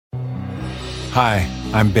Hi,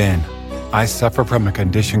 I'm Ben. I suffer from a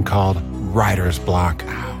condition called writer's block.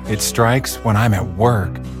 It strikes when I'm at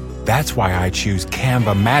work. That's why I choose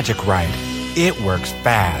Canva Magic Write. It works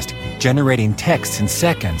fast, generating text in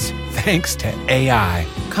seconds, thanks to AI.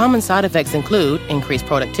 Common side effects include increased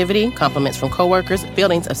productivity, compliments from coworkers,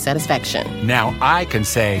 feelings of satisfaction. Now I can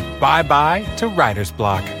say bye-bye to writer's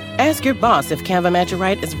block. Ask your boss if Canva Magic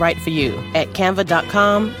Write is right for you at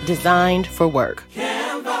canva.com, designed for work.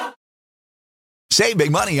 Save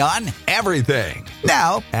big money on everything.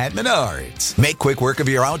 Now at Menards. Make quick work of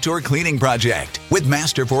your outdoor cleaning project with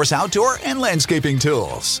Masterforce outdoor and landscaping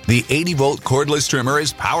tools. The 80-volt cordless trimmer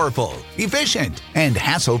is powerful, efficient, and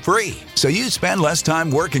hassle-free. So you spend less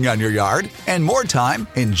time working on your yard and more time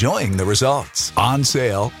enjoying the results. On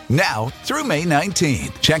sale now through May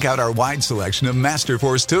 19th. Check out our wide selection of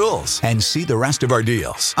Masterforce tools and see the rest of our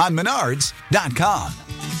deals on Menards.com.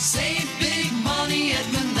 Save big money at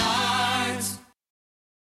Menards.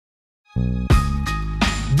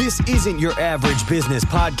 This isn't your average business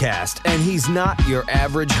podcast, and he's not your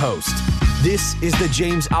average host. This is the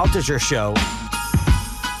James Altucher Show.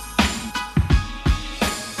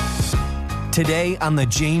 Today on the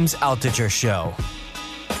James Altucher Show.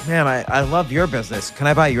 Man, I love your business. Can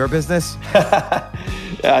I buy your business?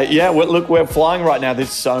 Yeah, look, we're flying right now. There's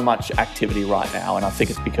so much activity right now, and I think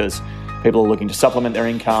it's because people are looking to supplement their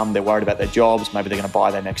income. They're worried about their jobs. Maybe they're going to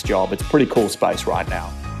buy their next job. It's a pretty cool space right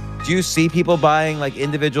now. Do you see people buying like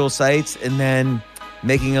individual sites and then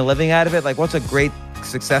making a living out of it? Like, what's a great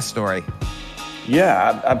success story?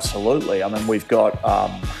 Yeah, absolutely. I mean, we've got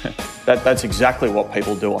that's exactly what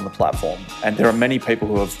people do on the platform. And there are many people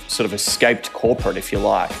who have sort of escaped corporate, if you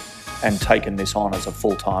like, and taken this on as a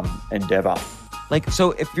full-time endeavor. Like,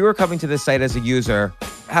 so if you were coming to this site as a user,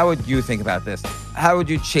 how would you think about this? How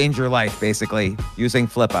would you change your life, basically, using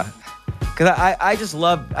Flippa? Because I just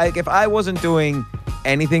love, if I wasn't doing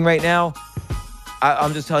anything right now,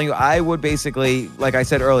 I'm just telling you, I would basically, like I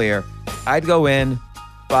said earlier, I'd go in,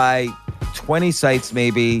 buy 20 sites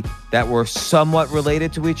maybe that were somewhat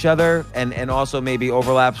related to each other and also maybe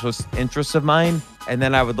overlaps with interests of mine. And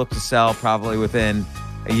then I would look to sell probably within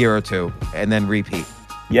a year or two and then repeat.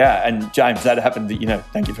 Yeah, and James, that happened,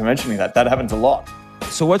 thank you for mentioning that. That happens a lot.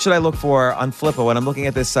 So what should I look for on Flippa when I'm looking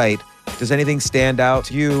at this site? Does anything stand out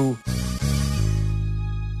to you?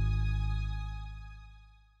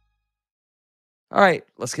 All right,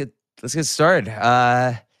 let's get started.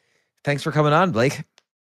 Thanks for coming on, Blake.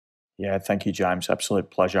 Yeah, thank you, James.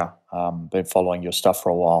 Absolute pleasure. Been following your stuff for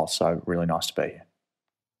a while, so really nice to be here.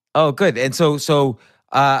 Oh, good. And so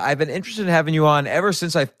I've been interested in having you on ever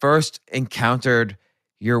since I first encountered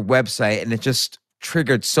your website, and it just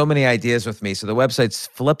triggered so many ideas with me. So the website's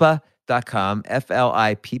flippa.com,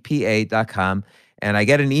 Flippa.com, and I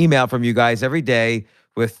get an email from you guys every day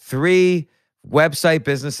with 3 website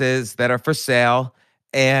businesses that are for sale,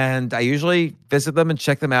 and I usually visit them and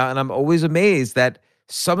check them out, and I'm always amazed that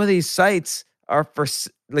some of these sites are for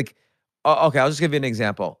like. Okay, I'll just give you an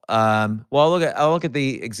example. Well, I'll look at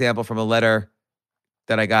the example from a letter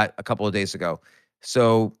that I got a couple of days ago.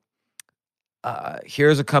 So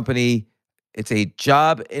here's a company. It's a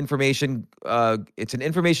job information. It's an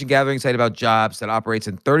information gathering site about jobs that operates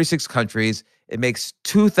in 36 countries. It makes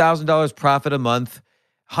 $2,000 profit a month,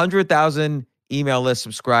 100,000 email list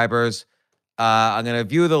subscribers. I'm going to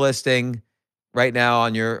view the listing right now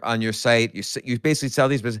on your site. You basically sell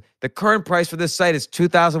these businesses. The current price for this site is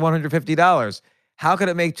 $2,150. How could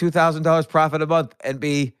it make $2,000 profit a month and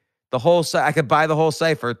be the whole site? I could buy the whole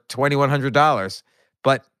site for $2,100.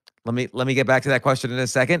 But let me get back to that question in a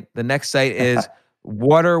second. The next site is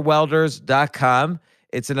waterwelders.com.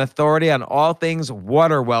 It's an authority on all things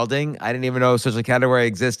water welding. I didn't even know such a category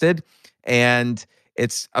existed. And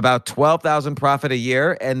it's about $12,000 profit a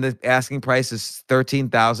year, and the asking price is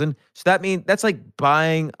 $13,000. So that means that's like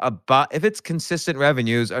buying if it's consistent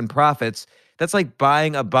revenues and profits, that's like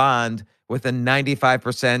buying a bond with a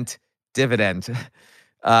 95% dividend.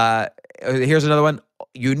 Here's another one: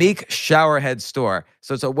 Unique Showerhead Store.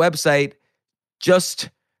 So it's a website just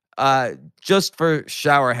for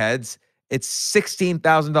shower heads. It's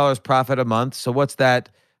 $16,000 profit a month. So what's that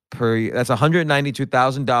that's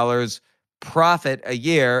 $192,000 profit a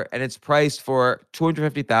year, and it's priced for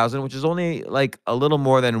 $250,000, which is only like a little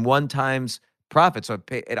more than 1 time's profit. So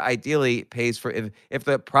it ideally pays for, if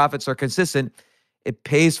the profits are consistent, it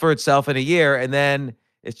pays for itself in a year, and then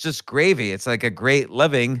it's just gravy. It's like a great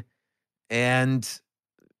living, and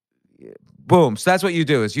boom. So that's what you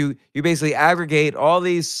do, is you basically aggregate all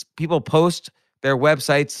these people post their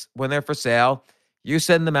websites when they're for sale. You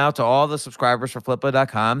send them out to all the subscribers for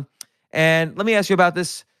Flippa.com. And let me ask you about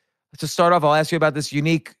this To start off, I'll ask you about this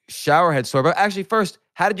unique showerhead store. But actually, first,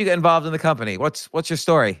 how did you get involved in the company? What's your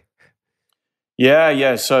story?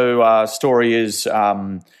 Yeah. So story is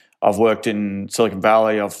I've worked in Silicon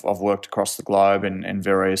Valley. I've worked across the globe in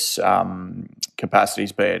various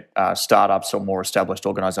capacities, be it startups or more established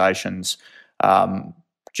organisations.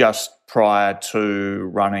 Just prior to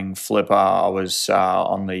running Flipper, I was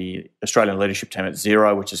on the Australian leadership team at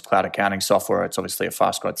Xero, which is cloud accounting software. It's obviously a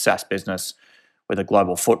fast growth SaaS business with a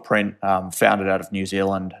global footprint, founded out of New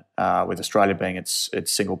Zealand, with Australia being its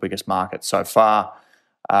single biggest market so far.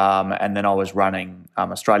 And then I was running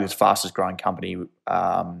Australia's fastest growing company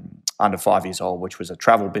under 5 years old, which was a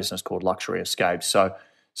travel business called Luxury Escapes. So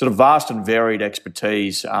sort of vast and varied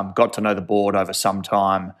expertise. Got to know the board over some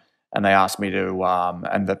time, and they asked me to,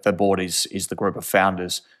 and that the board is the group of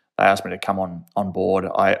founders. They asked me to come on board.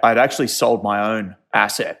 I'd actually sold my own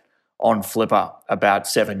asset on Flipper about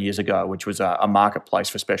 7 years ago, which was a marketplace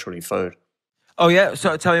for specialty food. Oh yeah,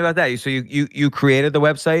 so tell me about that. So you created the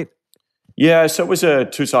website? Yeah, so it was a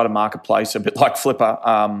two-sided marketplace, a bit like Flipper,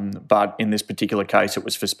 but in this particular case, it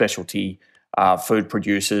was for specialty food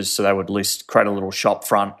producers. So they would create a little shop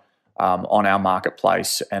front on our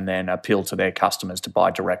marketplace and then appeal to their customers to buy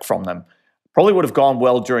direct from them. Probably would have gone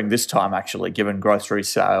well during this time, actually, given grocery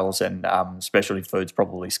sales and specialty foods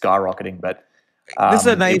probably skyrocketing. But this is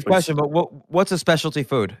a naive question, but what's a specialty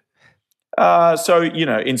food? So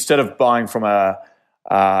instead of buying from a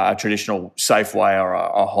traditional Safeway or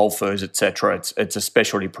a Whole Foods, etc., it's a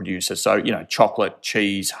specialty producer. So chocolate,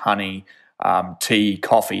 cheese, honey, tea,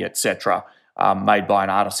 coffee, etc., made by an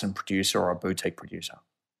artisan producer or a boutique producer.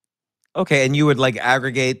 Okay, and you would like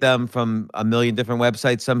aggregate them from a million different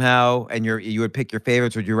websites somehow, and you would pick your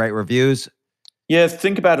favorites. Would you write reviews? Yeah,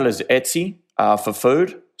 think about it as Etsy for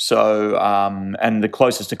food. So, and the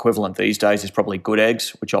closest equivalent these days is probably Good Eggs,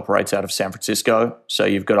 which operates out of San Francisco. So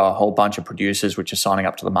you've got a whole bunch of producers which are signing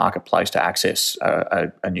up to the marketplace to access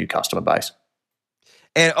a new customer base.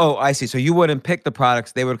 And I see. So you wouldn't pick the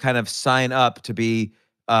products; they would kind of sign up to be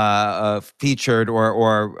featured,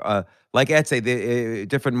 or like Etsy, the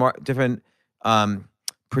different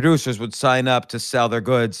producers would sign up to sell their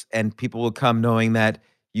goods, and people would come knowing that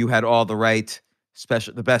you had all the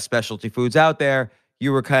best specialty foods out there.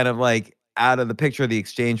 You were kind of like out of the picture. The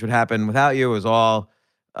exchange would happen without you. It was all,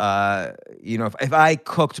 if I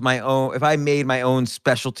if I made my own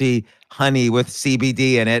specialty honey with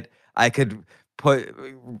CBD in it, I could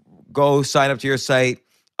go sign up to your site,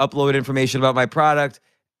 upload information about my product.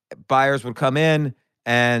 Buyers would come in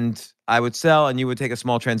and I would sell, and you would take a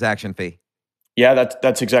small transaction fee. Yeah,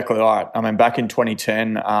 that's exactly right. I mean, back in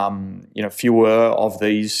 2010, fewer of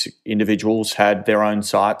these individuals had their own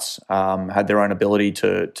sites, had their own ability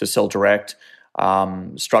to sell direct,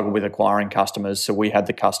 struggled with acquiring customers. So we had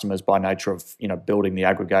the customers by nature of building the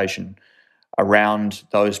aggregation around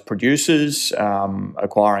those producers,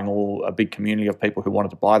 acquiring a big community of people who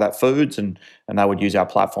wanted to buy that foods, and they would use our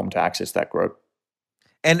platform to access that group.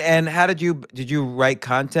 And how did you write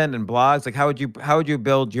content and blogs? Like how would you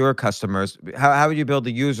build your customers? How would you build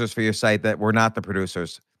the users for your site that were not the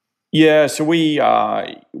producers? Yeah, so we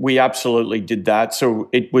absolutely did that. So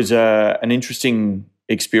it was an interesting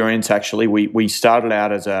experience actually. We started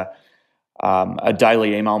out as a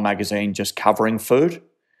daily email magazine just covering food.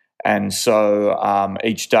 And so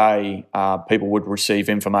each day people would receive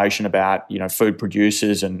information about food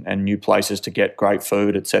producers and new places to get great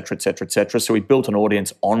food, et cetera, et cetera, et cetera. So we built an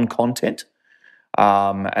audience on content,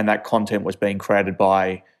 and that content was being created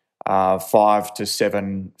by 5 to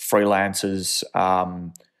 7 freelancers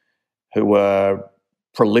who were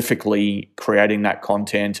prolifically creating that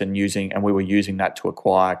content and we were using that to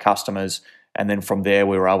acquire customers. And then from there,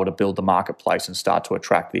 we were able to build the marketplace and start to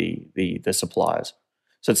attract the suppliers.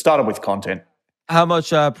 So it started with content. How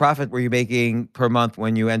much profit were you making per month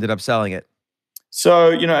when you ended up selling it?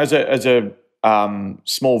 So, as a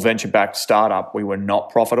small venture-backed startup, we were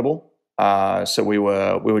not profitable. So we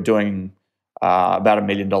were doing about $1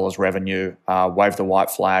 million revenue, waved the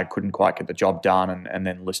white flag, couldn't quite get the job done, and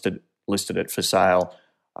then listed it for sale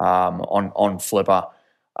on Flipper.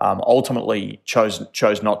 Ultimately chose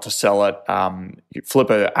not to sell it.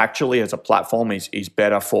 Flipper actually as a platform is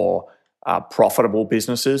better for profitable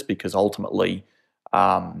businesses because ultimately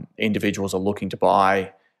individuals are looking to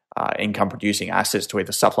buy income-producing assets to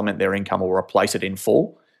either supplement their income or replace it in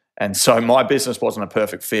full. And so my business wasn't a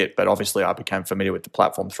perfect fit, but obviously I became familiar with the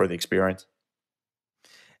platform through the experience.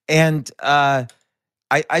 And I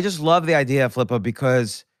just love the idea of Flippa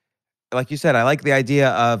because, like you said, I like the idea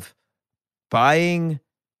of buying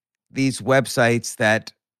these websites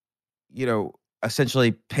that,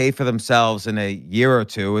 essentially pay for themselves in a year or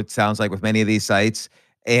two, it sounds like with many of these sites,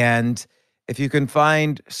 And if you can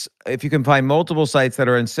find multiple sites that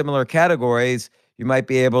are in similar categories, you might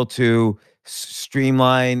be able to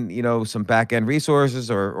streamline, some back end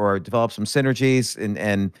resources or develop some synergies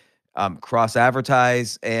and cross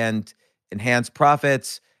advertise and enhance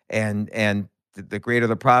profits and the greater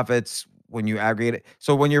the profits when you aggregate it.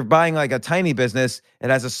 So when you're buying like a tiny business, it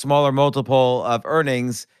has a smaller multiple of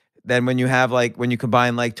earnings than when you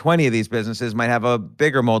combine like 20 of these businesses might have a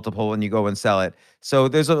bigger multiple when you go and sell it. So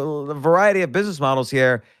there's a variety of business models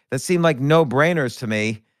here that seem like no-brainers to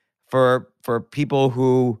me for people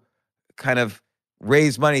who kind of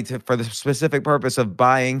raise money for the specific purpose of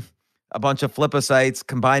buying a bunch of flipper sites,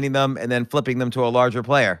 combining them, and then flipping them to a larger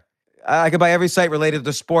player. I could buy every site related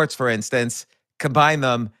to sports, for instance, combine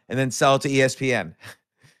them, and then sell it to ESPN.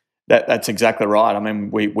 That's exactly right. I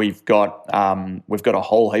mean, we've got a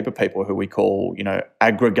whole heap of people who we call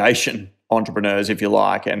aggregation entrepreneurs, if you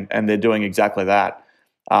like, and they're doing exactly that.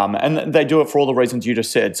 And they do it for all the reasons you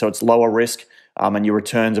just said. So it's lower risk, and your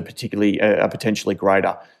returns are potentially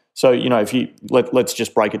greater. So if let's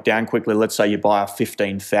just break it down quickly. Let's say you buy a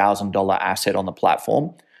 $15,000 asset on the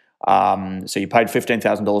platform. So you paid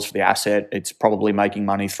 $15,000 for the asset. It's probably making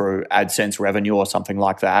money through AdSense revenue or something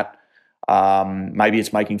like that. Maybe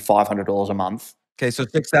it's making $500 a month. Okay, so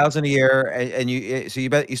 6,000 a year, and you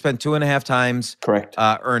spend 2.5 times Correct.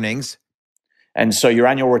 Earnings, and so your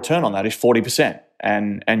annual return on that is 40%,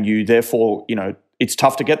 and you therefore it's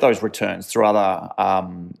tough to get those returns through other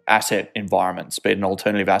asset environments, be it an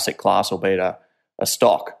alternative asset class or be it a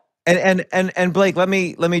stock. And Blake, let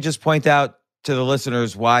me just point out to the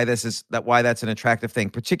listeners why that's an attractive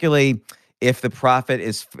thing, particularly if the profit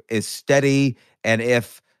is steady and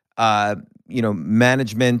if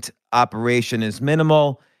management operation is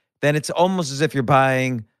minimal. Then it's almost as if you're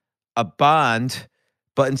buying a bond,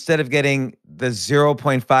 but instead of getting the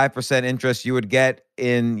 0.5% interest you would get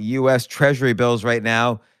in U.S. Treasury bills right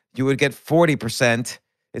now, you would get 40%.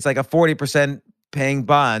 It's like a 40% paying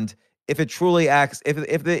bond. If it truly acts,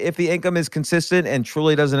 if the income is consistent and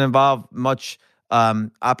truly doesn't involve much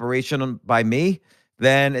operation by me,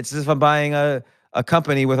 then it's as if I'm buying a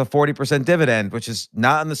company with a 40% dividend, which is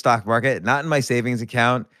not in the stock market, not in my savings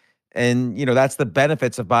account. And, that's the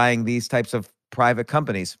benefits of buying these types of private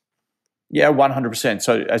companies. Yeah, 100%.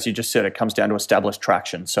 So as you just said, it comes down to established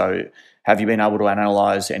traction. So have you been able to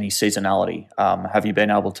analyze any seasonality? Have you been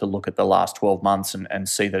able to look at the last 12 months and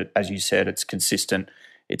see that, as you said, it's consistent?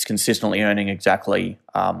 It's consistently earning exactly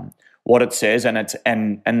what it says.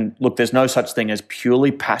 And look, there's no such thing as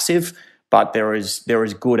purely passive, but there is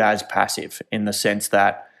good as passive in the sense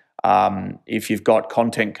that if you've got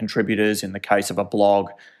content contributors in the case of a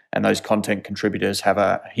blog, and those content contributors have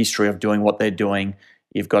a history of doing what they're doing,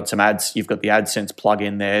 you've got some ads, you've got the AdSense plug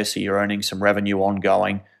in there, so you're earning some revenue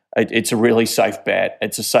ongoing. It's a really safe bet.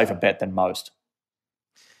 It's a safer bet than most.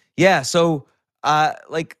 Yeah. So,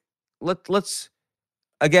 let's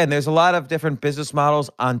again. There's a lot of different business models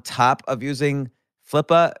on top of using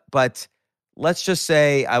Flippa, but let's just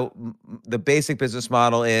say the basic business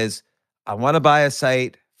model is I want to buy a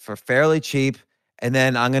site for fairly cheap, and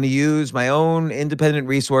then I'm going to use my own independent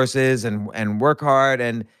resources and work hard.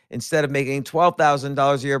 And instead of making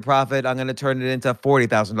 $12,000 a year profit, I'm going to turn it into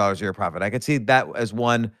 $40,000 a year profit. I could see that as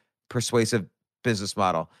one persuasive business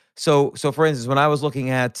model. So for instance, when I was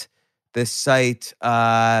looking at this site,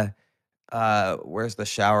 where's the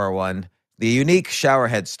shower one? The Unique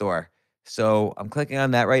Showerhead Store. So I'm clicking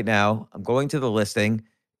on that right now. I'm going to the listing.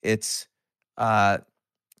 It's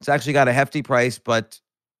actually got a hefty price, but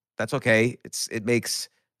that's okay. It makes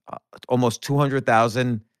almost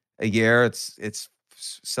 $200,000 a year. It's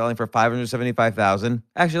selling for $575,000.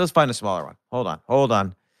 Actually, let's find a smaller one. Hold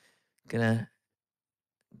on.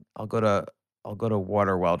 I'll go to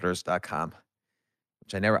waterwelders.com,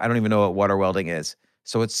 which I don't even know what water welding is.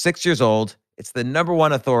 So it's 6 years old. It's the number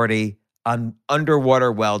one authority on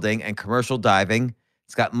underwater welding and commercial diving.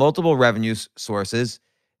 It's got multiple revenue sources.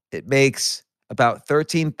 It makes about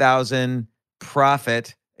 $13,000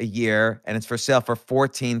 profit a year, and it's for sale for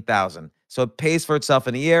 $14,000. So it pays for itself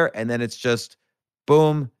in a year, and then it's just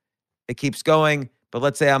boom, it keeps going. But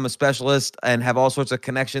let's say I'm a specialist and have all sorts of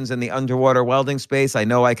connections in the underwater welding space. I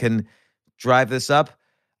know I can drive this up.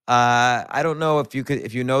 I don't know if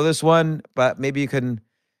you know this one, but maybe you can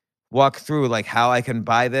walk through like how I can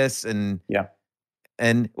buy this and Yeah.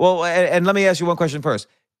 And let me ask you one question first.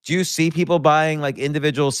 Do you see people buying like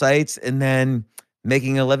individual sites and then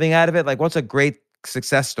making a living out of it? Like, what's a great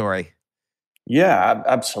success story? Yeah,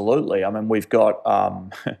 absolutely. I mean, we've got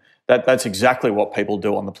that's exactly what people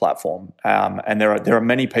do on the platform, and there are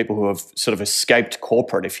many people who have sort of escaped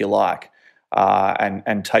corporate, if you like,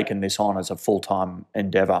 and taken this on as a full-time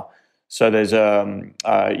endeavor. So there's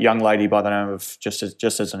a young lady by the name of, just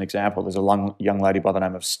as an example, there's a young lady by the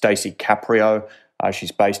name of Stacey Caprio.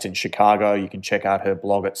 She's based in Chicago. You can check out her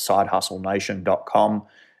blog at sidehustlenation.com.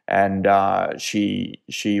 And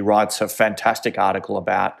she writes a fantastic article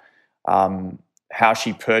about how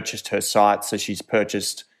she purchased her sites. So she's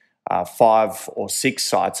purchased 5 or 6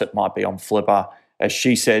 sites, it might be, on Flipper. As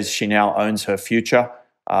she says, she now owns her future.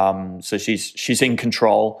 So she's in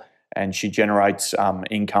control, and she generates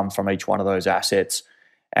income from each one of those assets.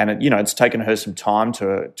 And it's taken her some time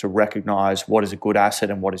to recognize what is a good asset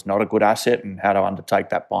and what is not a good asset, and how to undertake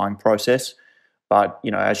that buying process. But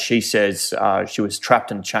as she says, she was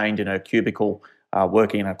trapped and chained in her cubicle,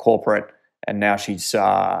 working in a corporate, and now she's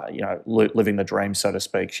living the dream, so to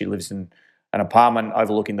speak. She lives in an apartment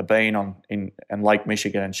overlooking the Bean in Lake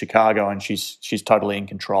Michigan in Chicago, and she's totally in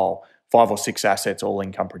control. 5 or 6 assets, all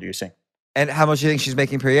income producing. And how much do you think she's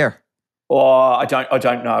making per year? Oh, I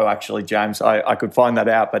don't know, actually, James. I could find that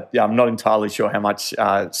out, but I'm not entirely sure how much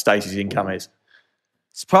Stacey's income is.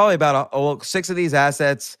 It's probably about 6 of these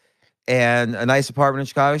assets and a nice apartment in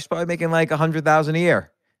Chicago. She's probably making like $100,000 a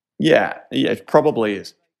year. Yeah, it probably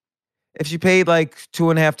is. If she paid like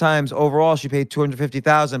 2.5 times overall, she paid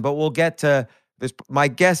 $250,000. But we'll get to this. My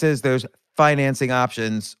guess is there's financing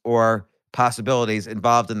options or possibilities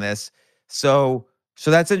involved in this. So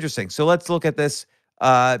that's interesting. So let's look at this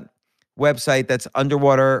website that's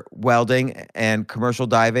underwater welding and commercial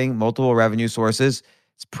diving, multiple revenue sources.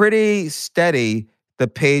 It's pretty steady, the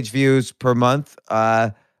page views per month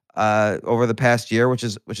over the past year, which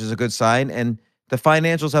is a good sign. And the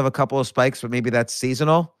financials have a couple of spikes, but maybe that's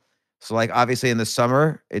seasonal. So like obviously in the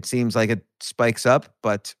summer, it seems like it spikes up,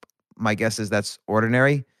 but my guess is that's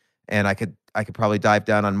ordinary. And I could probably dive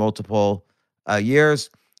down on multiple years.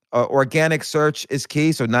 Organic search is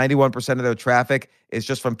key. So 91% of their traffic is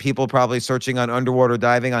just from people probably searching on underwater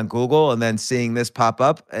diving on Google and then seeing this pop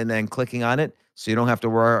up and then clicking on it. So you don't have to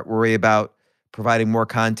worry about providing more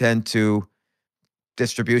content to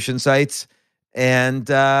distribution sites. And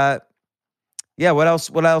what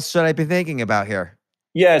else should I be thinking about here?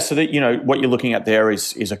 Yeah, so that what you're looking at there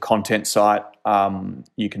is a content site.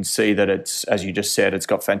 You can see that it's, as you just said, it's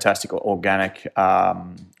got fantastic organic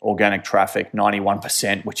traffic,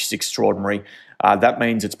 91%, which is extraordinary. That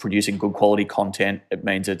means it's producing good quality content. It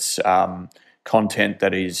means it's content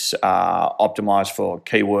that is optimized for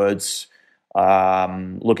keywords.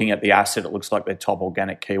 Looking at the asset, it looks like their top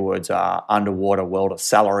organic keywords are underwater welder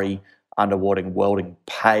salary, underwater welding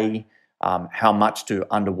pay, how much do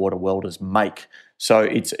underwater welders make. So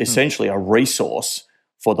it's essentially a resource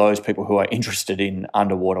for those people who are interested in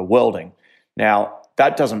underwater welding. Now,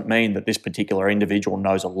 that doesn't mean that this particular individual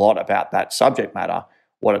knows a lot about that subject matter.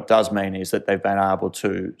 What it does mean is that they've been able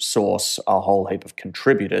to source a whole heap of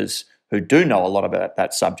contributors who do know a lot about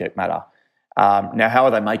that subject matter. Now, how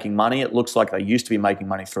are they making money? It looks like they used to be making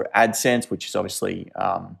money through AdSense, which is obviously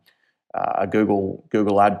a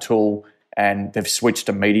Google ad tool, and they've switched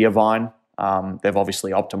to Mediavine. They've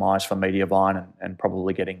obviously optimized for Mediavine and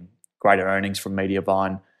probably getting greater earnings from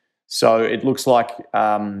Mediavine. So it looks like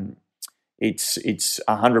it's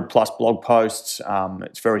 100 plus blog posts.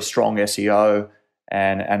 It's very strong SEO,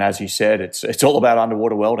 and as you said, it's all about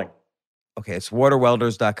underwater welding. Okay, it's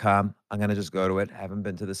waterwelders.com. I'm gonna just go to it. Haven't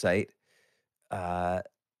been to the site.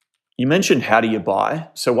 You mentioned how do you buy?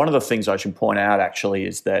 So one of the things I should point out actually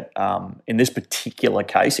is that in this particular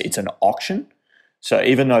case, it's an auction. So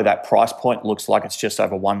even though that price point looks like it's just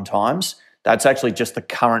over 1 times, that's actually just the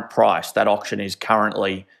current price. That auction is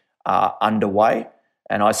currently underway,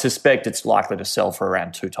 and I suspect it's likely to sell for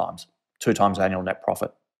around 2 times annual net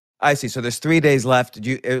profit. I see. So there's 3 days left. Did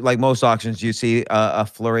you, like most auctions, do you see a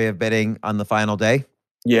flurry of bidding on the final day?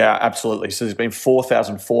 Yeah, absolutely. So there's been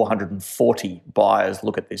 4,440 buyers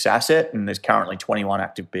look at this asset, and there's currently 21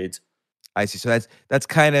 active bids. I see. So that's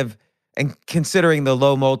kind of, and considering the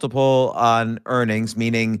low multiple on earnings,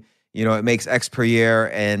 meaning, it makes X per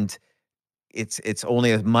year and it's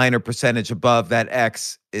only a minor percentage above that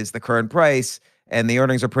X is the current price, and the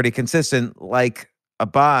earnings are pretty consistent, like a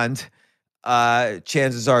bond,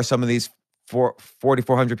 chances are some of these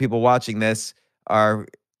 4,400 people watching this are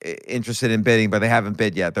interested in bidding, but they haven't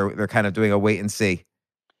bid yet. They're kind of doing a wait and see.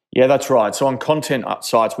 Yeah, that's right. So on content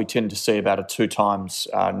sites, we tend to see about a 2 times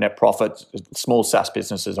net profit. Small SaaS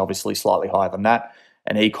businesses obviously slightly higher than that,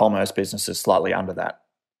 and e-commerce businesses slightly under that.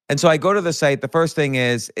 And so I go to the site. The first thing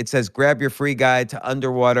is it says grab your free guide to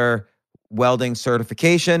underwater welding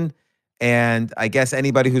certification. And I guess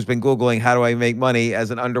anybody who's been Googling how do I make money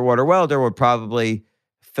as an underwater welder would probably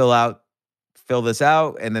fill out fill this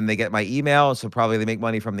out, and then they get my email. So probably they make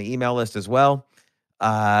money from the email list as well.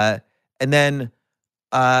 And then,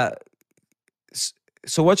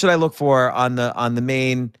 so what should I look for on the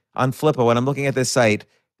main on Flippa when I'm looking at this site?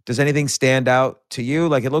 Does anything stand out to you?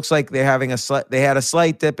 Like it looks like they're having they had a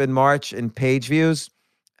slight dip in March in page views,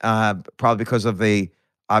 probably because of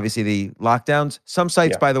obviously the lockdowns. Some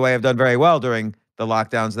sites, by the way, have done very well during the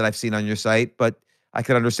lockdowns that I've seen on your site, but I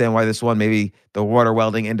could understand why this one, maybe the water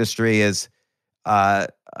welding industry is,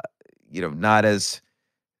 not as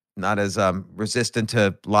resistant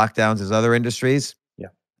to lockdowns as other industries.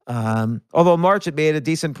 Although March it made a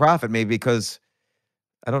decent profit, maybe because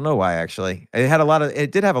I don't know why actually.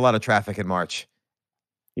 It did have a lot of traffic in March.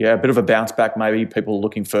 Yeah, a bit of a bounce back. Maybe people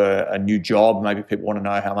looking for a new job. Maybe people want to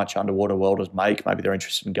know how much underwater welders make. Maybe they're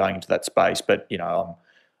interested in going into that space. But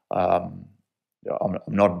I'm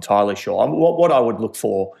not entirely sure. What I would look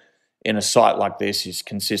for in a site like this is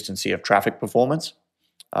consistency of traffic performance.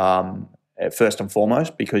 First and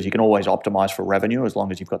foremost, because you can always optimize for revenue as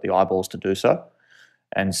long as you've got the eyeballs to do so.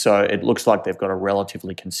 And so it looks like they've got a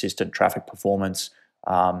relatively consistent traffic performance,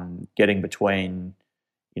 getting between,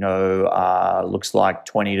 looks like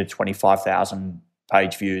 20 to 25,000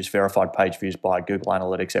 page views, verified page views by Google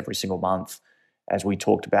Analytics every single month. As we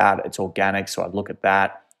talked about, it's organic, so I'd look at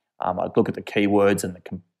that. I'd look at the keywords and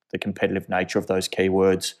the competitive nature of those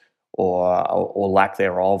keywords or lack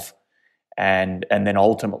thereof. And then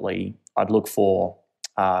ultimately, I'd look for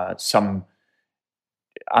some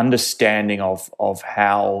understanding of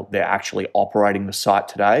how they're actually operating the site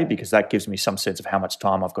today, because that gives me some sense of how much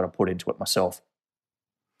time I've got to put into it myself.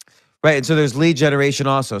 Right. And so there's lead generation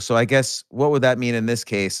also. So I guess what would that mean in this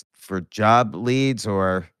case for job leads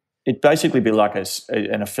or? It'd basically be like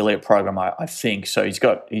an affiliate program, I think. So he's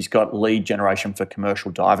got lead generation for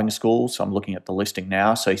commercial diving schools. So I'm looking at the listing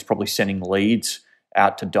now. So he's probably sending leads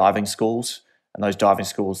out to diving schools, and those diving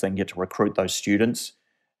schools then get to recruit those students.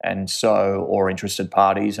 And so, or interested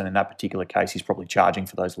parties. And in that particular case, he's probably charging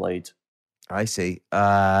for those leads. I see.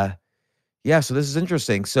 So this is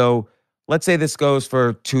interesting. So let's say this goes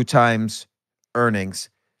for 2 times earnings.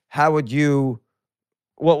 How would you,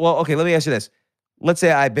 okay, let me ask you this. Let's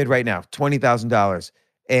say I bid right now, $20,000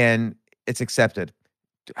 and it's accepted.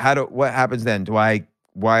 What happens then? Do I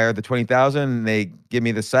wire the 20,000 and they give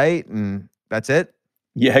me the site and that's it?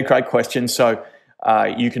 Yeah, great question. So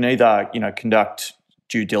you can either, conduct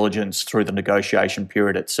due diligence through the negotiation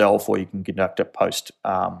period itself, or you can conduct it post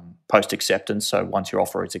acceptance. So once your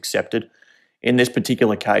offer is accepted, in this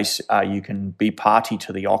particular case, you can be party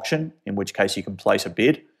to the auction, in which case you can place a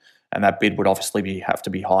bid, and that bid would obviously have to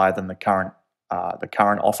be higher than the current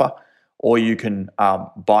offer, or you can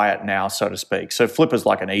buy it now, so to speak. So Flippa's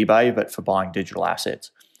like an eBay, but for buying digital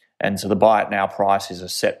assets. And so the buy it now price is a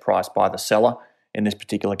set price by the seller. In this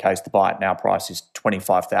particular case, the buy it now price is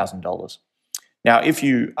 $25,000. Now, if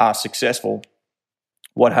you are successful,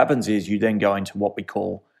 what happens is you then go into what we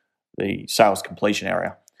call the sales completion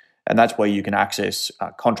area. And that's where you can access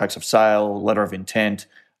contracts of sale, letter of intent,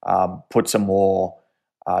 put some more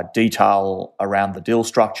detail around the deal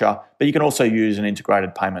structure. But you can also use an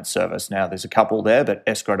integrated payment service. Now, there's a couple there, but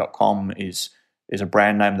escrow.com is a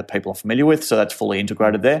brand name that people are familiar with, so that's fully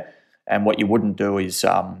integrated there. And what you wouldn't do is,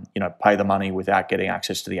 pay the money without getting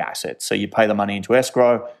access to the assets. So you pay the money into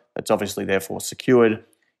escrow. That's obviously therefore secured.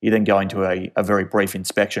 You then go into a very brief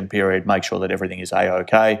inspection period, make sure that everything is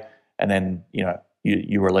A-OK, and then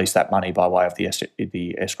you release that money by way of the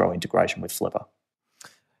escrow integration with Flippa.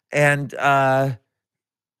 And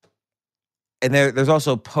there's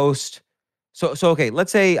also post. So okay,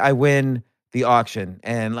 let's say I win the auction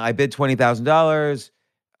and I bid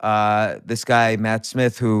 $20,000. This guy Matt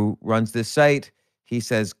Smith, who runs this site, he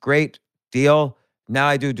says, "Great deal." Now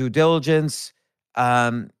I do due diligence.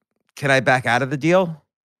 Can I back out of the deal?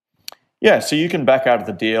 Yeah, so you can back out of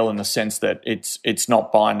the deal in the sense that it's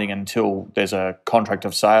not binding until there's a contract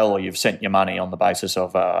of sale or you've sent your money on the basis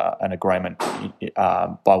of an agreement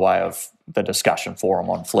by way of the discussion forum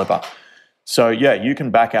on Flippa. So yeah, you can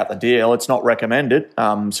back out the deal. It's not recommended.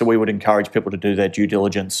 So we would encourage people to do their due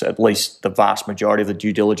diligence, at least the vast majority of the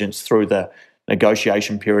due diligence through the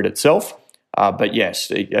negotiation period itself. But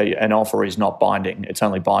yes, an offer is not binding. It's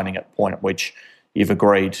only binding at the point at which you've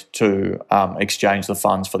agreed to exchange the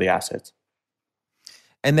funds for the assets.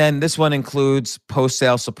 And then this one includes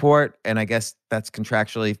post-sale support, and I guess that's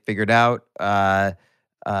contractually figured out. And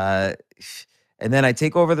then I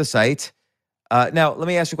take over the site. Now, let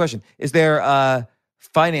me ask you a question. Is there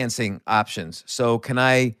financing options? So can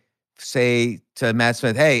I say to Matt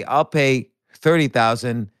Smith, hey, I'll pay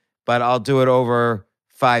 $30,000, but I'll do it over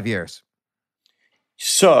 5 years?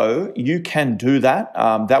 So you can do that.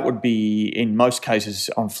 That would be, in most cases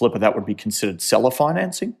on Flipper, that would be considered seller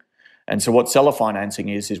financing. And so what seller financing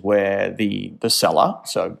is where the seller,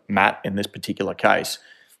 so Matt in this particular case,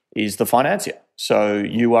 is the financier. So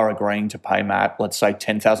you are agreeing to pay Matt, let's say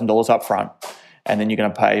 $10,000 up front, and then you're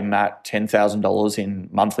going to pay Matt $10,000 in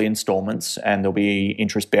monthly installments, and there'll be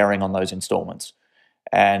interest bearing on those installments.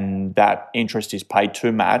 And that interest is paid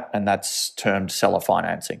to Matt, and that's termed seller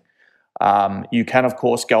financing. You can, of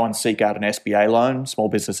course, go and seek out an SBA loan, Small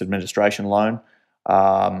Business Administration loan,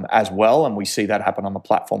 as well, and we see that happen on the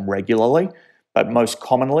platform regularly. But most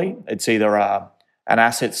commonly, it's either an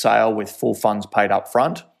asset sale with full funds paid up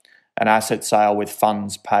front, an asset sale with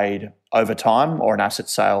funds paid over time, or an asset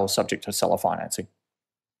sale subject to seller financing.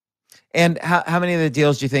 And how many of the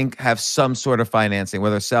deals do you think have some sort of financing,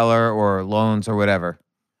 whether seller or loans or whatever?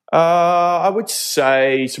 I would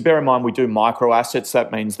say, so bear in mind we do micro assets.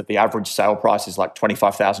 That means that the average sale price is like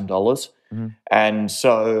 $25,000. Mm-hmm. And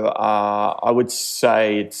so I would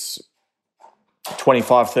say it's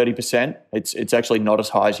 25, 30%. It's actually not as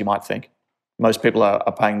high as you might think. Most people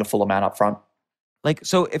are paying the full amount up front. Like,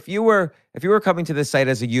 so if you were coming to this site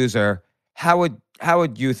as a user, how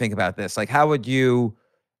would you think about this? Like, how would you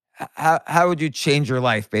change your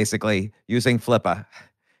life basically using Flippa?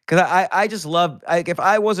 Because I just love, like, if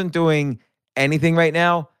I wasn't doing anything right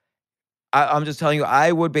now, I'm just telling you,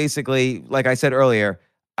 I would basically, like I said earlier,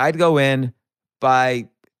 I'd go in, buy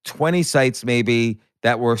 20 sites maybe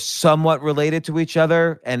that were somewhat related to each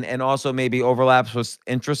other and also maybe overlaps with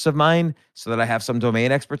interests of mine so that I have some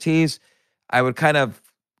domain expertise. I would kind of,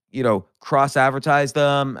 cross-advertise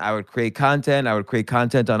them. I would create content. I would create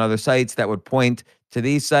content on other sites that would point to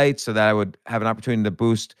these sites so that I would have an opportunity to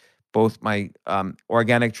boost both my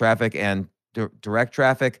organic traffic and direct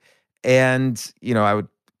traffic. And, I would,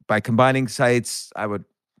 by combining sites, I would,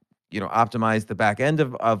 optimize the back end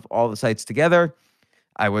of all the sites together.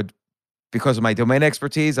 I would, because of my domain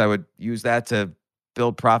expertise, I would use that to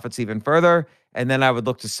build profits even further. And then I would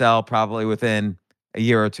look to sell probably within a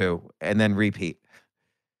year or two and then repeat.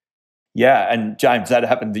 Yeah, and James, that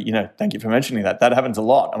happened, thank you for mentioning that. That happens a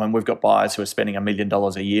lot. I mean, we've got buyers who are spending $1 million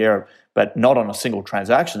a year, but not on a single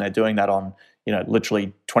transaction. They're doing that on,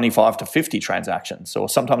 literally 25 to 50 transactions or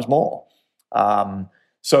sometimes more.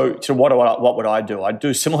 So what would I do? I'd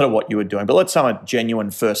do similar to what you were doing, but let's say I'm a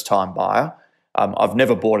genuine first-time buyer. I've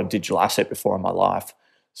never bought a digital asset before in my life.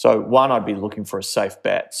 So one, I'd be looking for a safe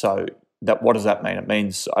bet. So what does that mean? It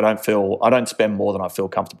means I don't spend more than I feel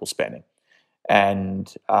comfortable spending.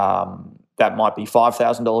 And that might be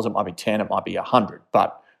 $5,000, it might be 10, it might be 100.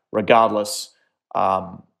 But regardless,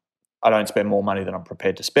 I don't spend more money than I'm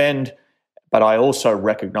prepared to spend. But I also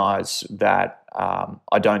recognize that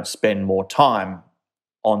I don't spend more time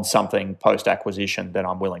on something post-acquisition than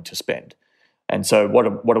I'm willing to spend. And so what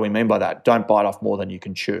do we mean by that? Don't bite off more than you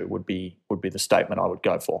can chew would be the statement I would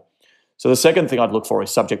go for. So the second thing I'd look for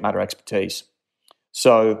is subject matter expertise.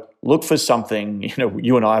 So look for something,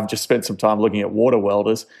 you and I have just spent some time looking at water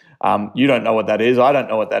welders. You don't know what that is. I don't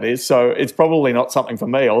know what that is. So it's probably not something for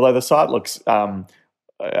me, although the site looks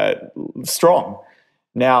strong.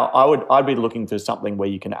 Now, I'd be looking for something where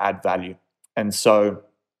you can add value. And so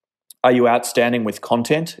are you outstanding with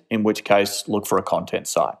content? In which case, look for a content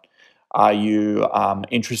site. Are you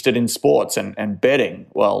interested in sports and betting?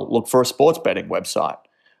 Well, look for a sports betting website.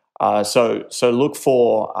 So look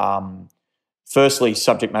for... firstly,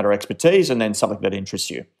 subject matter expertise, and then something that interests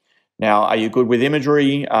you. Now, are you good with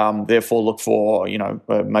imagery? Therefore, look for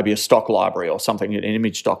maybe a stock library or something, an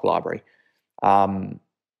image stock library. And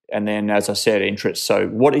then, as I said, interest. So,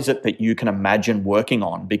 what is it that you can imagine working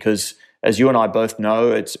on? Because, as you and I both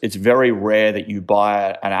know, it's very rare that you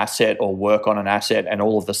buy an asset or work on an asset, and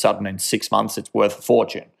all of a sudden, in 6 months, it's worth a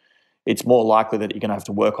fortune. It's more likely that you're going to have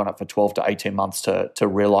to work on it for 12 to 18 months to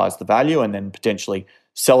realize the value, and then potentially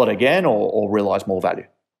sell it again or realize more value.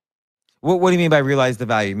 What do you mean by realize the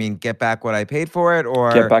value? You mean get back what I paid for it,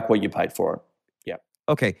 or get back what you paid for it? Yeah.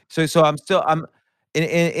 Okay. So I'm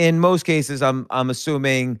in most cases I'm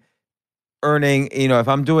assuming earning, if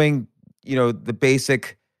I'm doing, the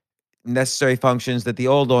basic necessary functions that the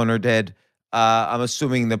old owner did, I'm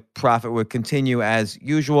assuming the profit would continue as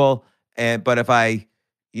usual. But if I,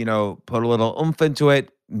 put a little oomph into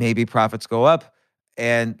it, maybe profits go up.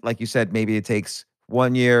 And like you said, maybe it takes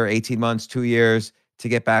 1 year, 18 months, 2 years to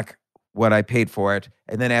get back what I paid for it.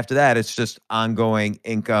 And then after that, it's just ongoing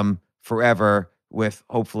income forever with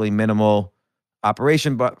hopefully minimal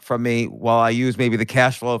operation but from me, while I use maybe the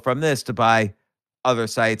cash flow from this to buy other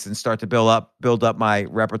sites and start to build up my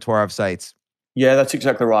repertoire of sites. Yeah, that's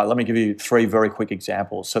exactly right. Let me give you 3 very quick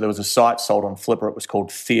examples. So there was a site sold on Flipper. It was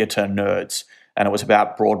called Theatre Nerds. and it was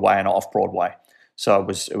about Broadway and off Broadway. So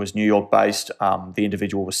it was New York based. The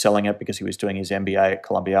individual was selling it because he was doing his MBA at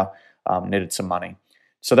Columbia, needed some money.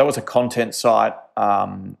 So that was a content site.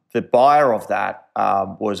 The buyer of that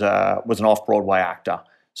was an off Broadway actor.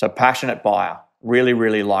 So passionate buyer, really,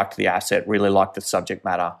 really liked the asset, really liked the subject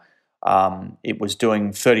matter. It was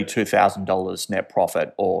doing $32,000 net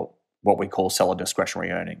profit, or what we call seller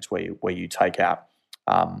discretionary earnings, where you take out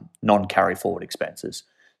non-carry forward expenses.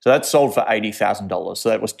 So that sold for $80,000. So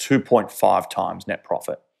that was 2.5 times net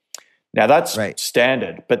profit. Now that's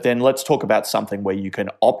standard, but then let's talk about something where you can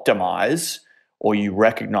optimize, or you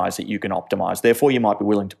recognize that you can optimize. Therefore, you might be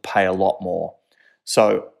willing to pay a lot more.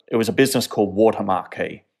 So it was a business called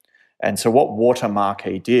Watermarquee. And so what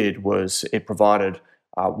Watermarquee did was it provided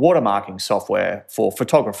watermarking software for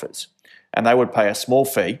photographers. And they would pay a small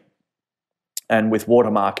fee. And with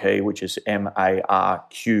Watermarquee, which is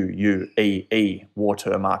MARQUEE,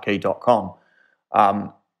 watermarquee.com,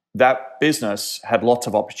 that business had lots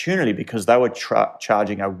of opportunity because they were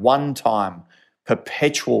charging a one-time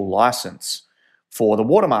perpetual license for the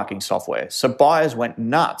watermarking software. So buyers went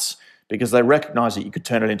nuts because they recognized that you could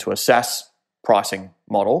turn it into a SaaS pricing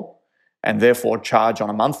model and therefore charge on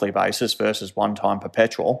a monthly basis versus one-time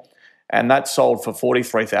perpetual. And that sold for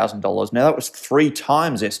 $43,000. Now that was 3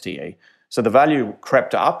 times STE. So the value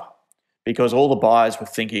crept up because all the buyers were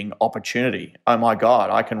thinking opportunity. Oh my God,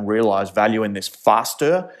 I can realize value in this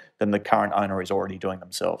faster than the current owner is already doing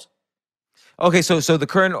themselves. Okay, so the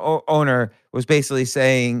current owner was basically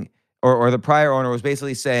saying, or the prior owner was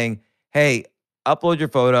basically saying, hey, upload your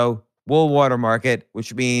photo, we'll watermark it,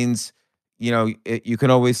 which means, you can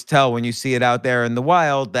always tell when you see it out there in the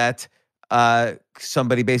wild that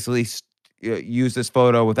somebody basically used this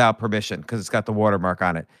photo without permission because it's got the watermark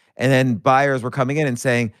on it. And then buyers were coming in and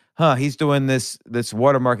saying, he's doing this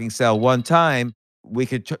watermarking sale one time. We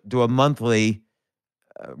could do a monthly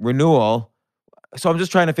renewal. So I'm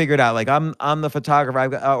just trying to figure it out. Like I'm the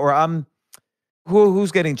photographer,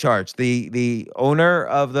 who's getting charged? The owner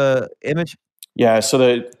of the image? Yeah.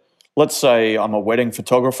 So let's say I'm a wedding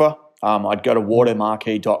photographer. I'd go to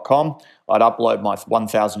watermarquee.com. I'd upload my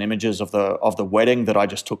 1,000 images of the wedding that I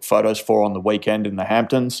just took photos for on the weekend in the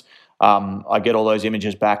Hamptons. I get all those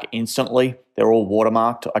images back instantly. They're all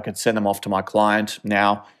watermarked. I could send them off to my client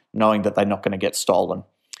now, knowing that they're not going to get stolen.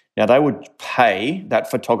 Now, that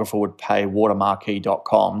photographer would pay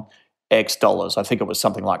watermarquee.com X dollars. I think it was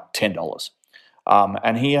something like $10.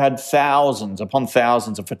 And he had thousands upon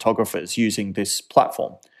thousands of photographers using this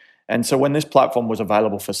platform. And so when this platform was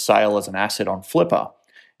available for sale as an asset on Flippa,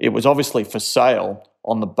 it was obviously for sale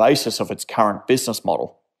on the basis of its current business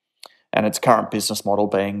model. And its current business model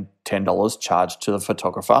being $10 charged to the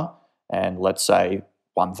photographer, and let's say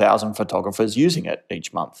 1,000 photographers using it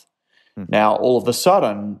each month. Now, all of a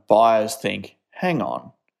sudden, buyers think, hang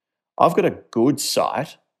on, I've got a good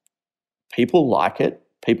site. People like it.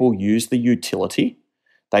 People use the utility.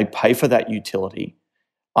 They pay for that utility.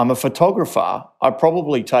 I'm a photographer. I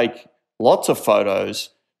probably take lots of photos,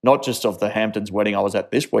 not just of the Hamptons wedding I was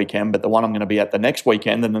at this weekend, but the one I'm going to be at the next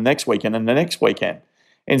weekend and the next weekend and the next weekend.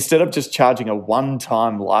 Instead of just charging a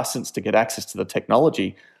one-time license to get access to the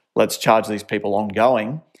technology, let's charge these people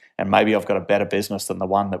ongoing, and maybe I've got a better business than the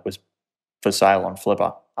one that was for sale on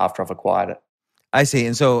Flippa after I've acquired it. I see.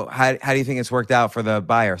 And so how do you think it's worked out for the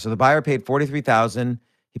buyer? So the buyer paid $43,000.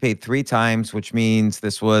 He paid 3 times, which means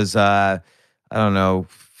this was, I don't know,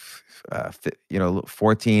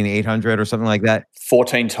 14,800 or something like that.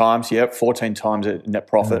 14 times, yep, 14 times net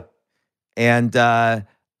profit. And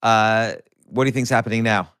what do you think's happening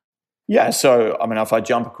now? Yeah, so if I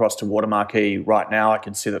jump across to Watermarquee right now, I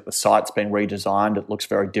can see that the site's been redesigned. It looks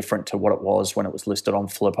very different to what it was when it was listed on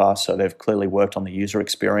Flippa. So they've clearly worked on the user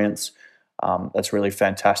experience. That's really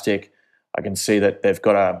fantastic. I can see that they've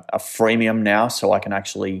got a freemium now, so I can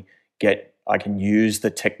actually use the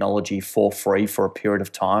technology for free for a period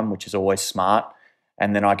of time, which is always smart.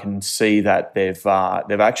 And then I can see that they've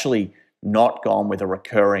actually not gone with a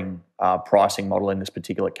recurring pricing model in this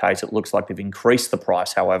particular case. It looks like they've increased the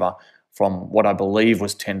price, however, from what I believe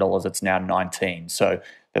was $10, it's now $19. So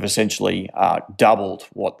they've essentially doubled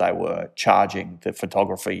what they were charging the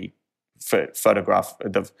photographers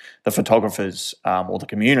or the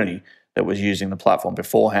community that was using the platform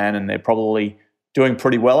beforehand, and they're probably doing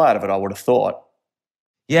pretty well out of it, I would have thought.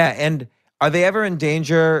 Yeah, and are they ever in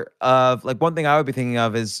danger of, like, one thing I would be thinking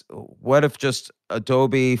of is, what if just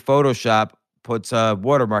Adobe Photoshop puts a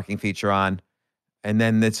watermarking feature on, and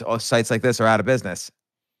then sites like this are out of business?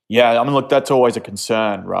 Yeah, look, that's always a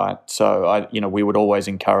concern, right? So, we would always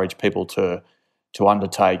encourage people to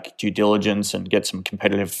undertake due diligence and get some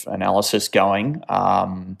competitive analysis going.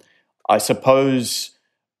 I suppose,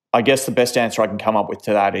 I guess the best answer I can come up with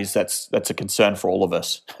to that is that's a concern for all of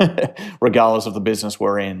us, regardless of the business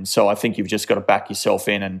we're in. So I think you've just got to back yourself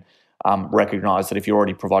in and recognize that if you're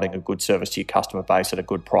already providing a good service to your customer base at a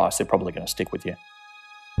good price, they're probably going to stick with you.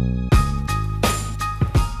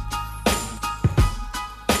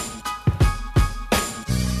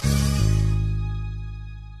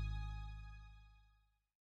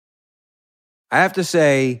 I have to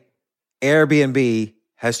say, Airbnb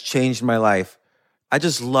has changed my life. I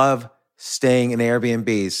just love staying in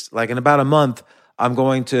Airbnbs. Like in about a month, I'm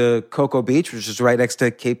going to Cocoa Beach, which is right next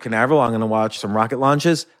to Cape Canaveral. I'm going to watch some rocket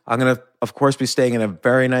launches. I'm going to, of course, be staying in a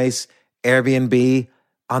very nice Airbnb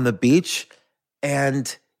on the beach.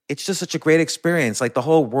 And it's just such a great experience. Like the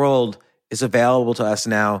whole world is available to us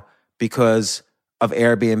now because of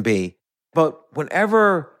Airbnb. But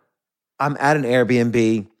whenever I'm at an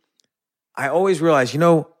Airbnb, I always realize,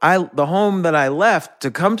 the home that I left to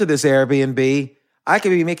come to this Airbnb, I could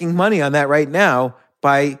be making money on that right now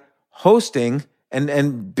by hosting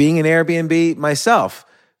and being an Airbnb myself.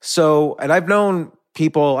 So, and I've known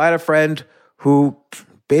people, I had a friend who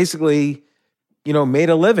basically, made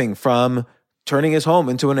a living from turning his home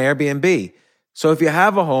into an Airbnb. So if you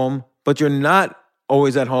have a home, but you're not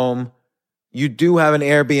always at home, you do have an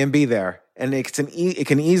Airbnb there. And it can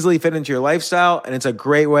easily fit into your lifestyle, and it's a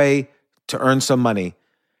great way to earn some money.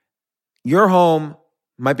 Your home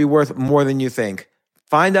might be worth more than you think.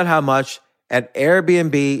 Find out how much at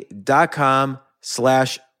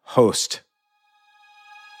airbnb.com/host.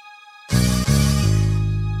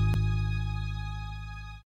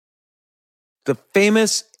 The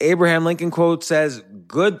famous Abraham Lincoln quote says,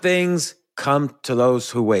 "Good things come to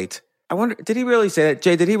those who wait." I wonder, did he really say that?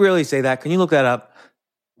 Jay, did he really say that? Can you look that up?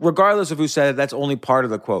 Regardless of who said it, that's only part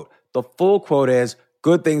of the quote. The full quote is,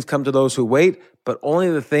 "Good things come to those who wait, but only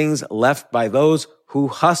the things left by those who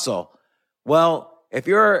hustle." Well, if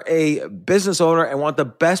you're a business owner and want the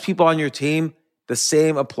best people on your team, the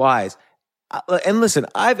same applies. And listen,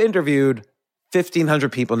 I've interviewed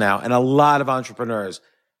 1,500 people now and a lot of entrepreneurs.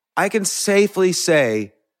 I can safely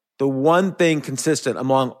say the one thing consistent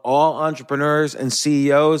among all entrepreneurs and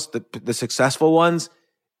CEOs, the successful ones,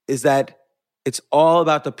 is that it's all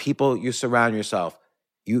about the people you surround yourself.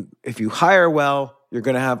 If you hire well, you're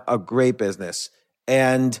going to have a great business.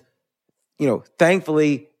 And,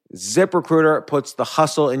 thankfully, ZipRecruiter puts the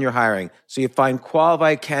hustle in your hiring. So you find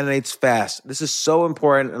qualified candidates fast. This is so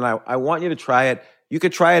important, and I want you to try it. You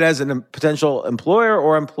could try it as a potential employer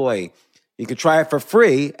or employee. You could try it for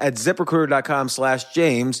free at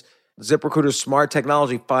ZipRecruiter.com/James. ZipRecruiter's smart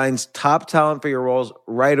technology finds top talent for your roles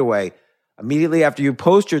right away. Immediately after you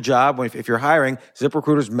post your job, if you're hiring,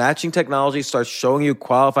 ZipRecruiter's matching technology starts showing you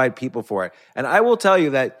qualified people for it. And I will tell you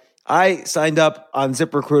that I signed up on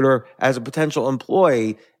ZipRecruiter as a potential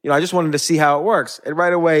employee. I just wanted to see how it works. And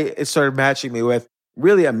right away, it started matching me with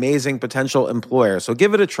really amazing potential employers. So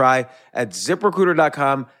give it a try at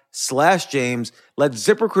ZipRecruiter.com/James. Let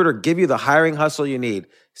ZipRecruiter give you the hiring hustle you need.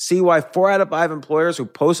 See why 4 out of 5 employers who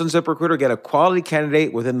post on ZipRecruiter get a quality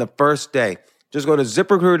candidate within the first day. Just go to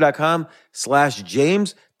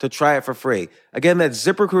ZipRecruiter.com/James to try it for free. Again, that's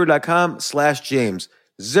ZipRecruiter.com/James.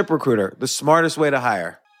 ZipRecruiter, the smartest way to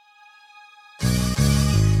hire.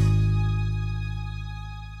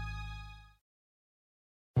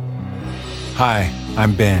 Hi,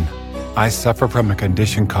 I'm Ben. I suffer from a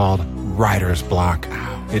condition called writer's block.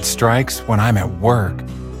 It strikes when I'm at work.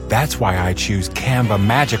 That's why I choose Canva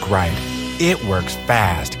Magic Write. It works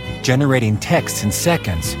fast, generating text in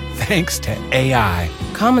seconds, thanks to AI.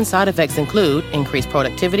 Common side effects include increased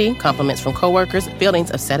productivity, compliments from coworkers,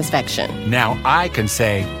 feelings of satisfaction. Now I can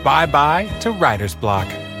say bye-bye to writer's block.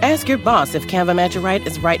 Ask your boss if Canva Magic Write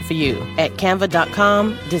is right for you at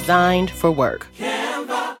canva.com, designed for work.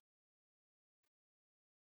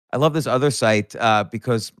 I love this other site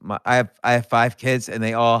because I have 5 kids and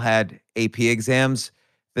they all had AP exams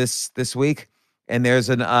this week, and there's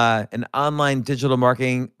an online digital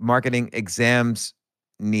marketing exams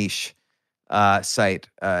niche site.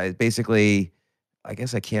 Basically, I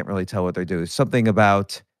guess I can't really tell what they do. Something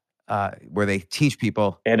about where they teach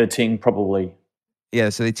people Editing, probably. Yeah,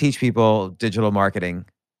 so they teach people digital marketing,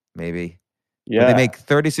 maybe. Yeah. But they make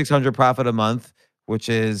 $3,600 profit a month, which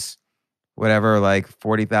is whatever, like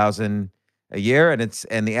 $40,000 a year, and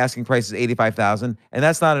the asking price is $85,000, and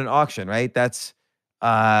that's not an auction, right? That's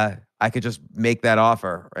I could just make that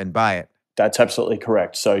offer and buy it. That's absolutely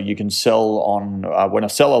correct. So you can sell on when a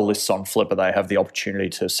seller lists on Flipper, they have the opportunity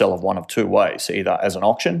to sell of one of 2 ways, either as an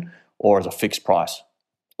auction or as a fixed price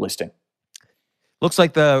listing. Looks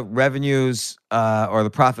like the revenues or the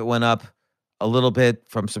profit went up a little bit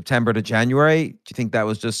from September to January. Do you think that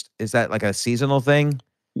was is that like a seasonal thing?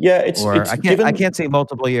 Yeah, Or it's I given. can't say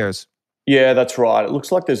multiple years. Yeah, that's right. It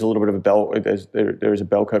looks like there's a little bit of a bell. There is a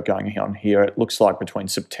bell curve going on here. It looks like between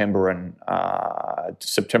September and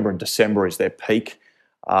December is their peak,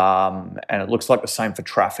 and it looks like the same for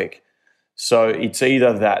traffic. So it's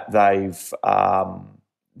either that they've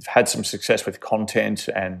had some success with content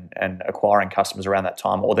and acquiring customers around that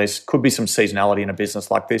time, or could be some seasonality in a business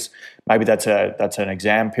like this. Maybe that's an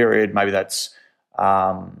exam period. Maybe that's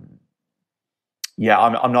I'm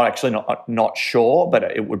not actually not sure, but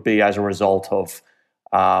it would be as a result of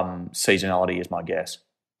seasonality, is my guess.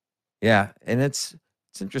 Yeah, and it's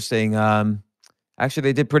interesting. Actually,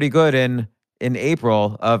 they did pretty good in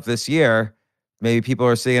April of this year. Maybe people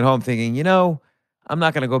are sitting at home thinking, I'm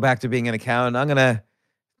not going to go back to being an accountant. I'm going to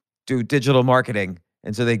do digital marketing.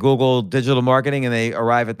 And so they Google digital marketing and they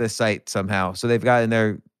arrive at this site somehow. So they've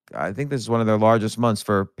gotten I think this is one of their largest months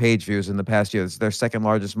for page views in the past year. This is their second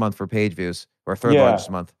largest month for page views, or third largest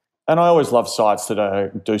month. And I always love sites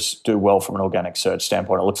that do well from an organic search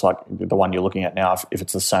standpoint. It looks like the one you're looking at now, if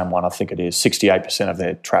it's the same one, I think it is, 68% of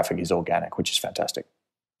their traffic is organic, which is fantastic.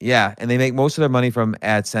 Yeah, and they make most of their money from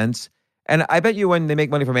AdSense. And I bet you when they make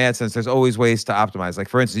money from AdSense, there's always ways to optimize. Like,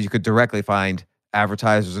 for instance, you could directly find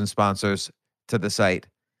advertisers and sponsors to the site.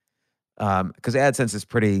 Because AdSense is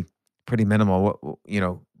pretty minimal,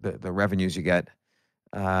 the revenues you get.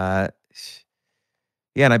 Yeah,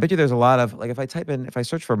 and I bet you there's a lot of, like, if I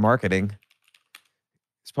search for marketing,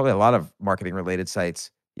 there's probably a lot of marketing related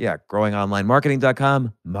sites. Yeah,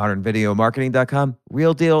 growingonlinemarketing.com, modernvideomarketing.com,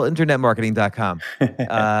 realdealinternetmarketing.com,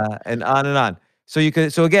 and on and on. So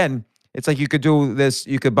again, it's like you could do this,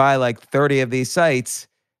 you could buy like 30 of these sites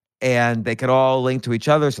and they could all link to each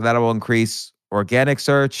other. So that will increase organic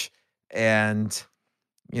search and,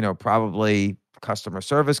 probably customer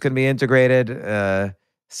service can be integrated. And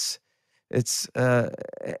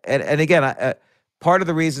again, part of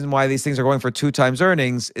the reason why these things are going for 2 times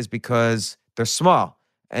earnings is because they're small,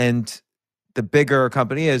 and the bigger a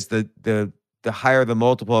company is, the higher the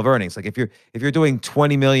multiple of earnings. Like if you're doing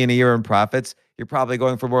 20 million a year in profits, you're probably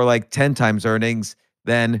going for more like 10 times earnings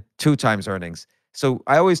than 2 times earnings. So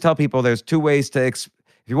I always tell people there's 2 ways if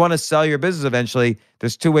you want to sell your business eventually,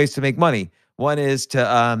 there's 2 ways to make money. One is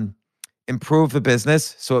to improve the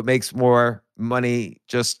business so it makes more money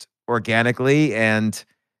just organically, and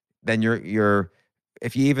then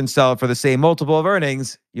if you even sell it for the same multiple of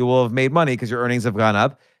earnings, you will have made money because your earnings have gone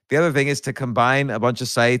up. The other thing is to combine a bunch of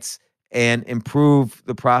sites and improve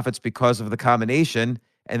the profits because of the combination,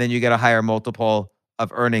 and then you get a higher multiple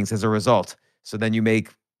of earnings as a result. So then you make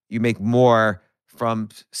more from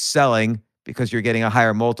selling because you're getting a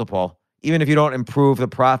higher multiple, even if you don't improve the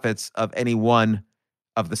profits of any one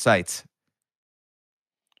of the sites.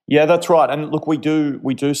 Yeah, that's right. And look, we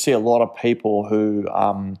do see a lot of people who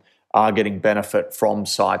are getting benefit from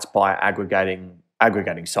sites by aggregating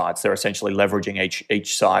sites. They're essentially leveraging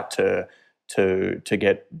each site to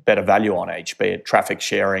get better value on each, be it traffic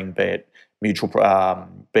sharing, be it be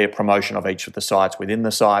it promotion of each of the sites within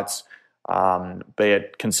the sites, be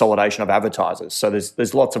it consolidation of advertisers. So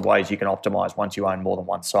there's lots of ways you can optimize once you own more than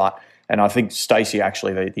one site. And I think Stacey,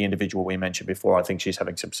 actually, the individual we mentioned before, I think she's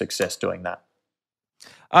having some success doing that.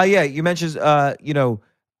 Yeah, you mentioned,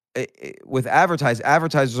 with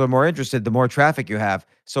advertisers are more interested the more traffic you have.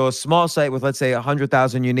 So a small site with, let's say,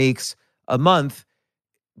 100,000 uniques a month,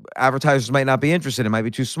 advertisers might not be interested. It might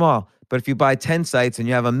be too small. But if you buy 10 sites and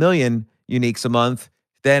you have 1 million uniques a month,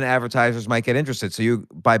 then advertisers might get interested. So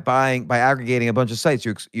by aggregating a bunch of sites,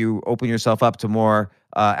 you open yourself up to more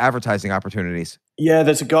advertising opportunities. Yeah,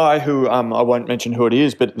 there's a guy who, I won't mention who it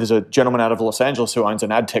is, but there's a gentleman out of Los Angeles who owns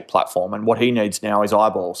an ad tech platform, and what he needs now is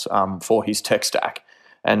eyeballs for his tech stack.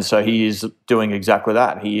 And so he is doing exactly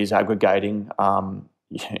that. He is aggregating,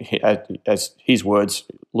 as his words,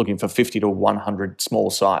 looking for 50 to 100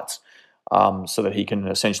 small sites so that he can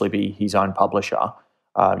essentially be his own publisher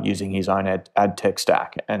using his own ad tech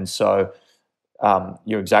stack. And so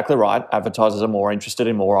you're exactly right. Advertisers are more interested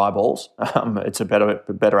in more eyeballs. It's a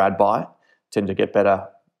better ad buy. Tend to get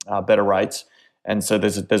better rates, and so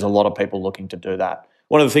there's a lot of people looking to do that.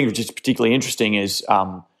 One of the things which is particularly interesting is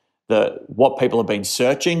what people have been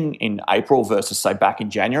searching in April versus, say, back in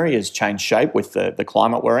January has changed shape with the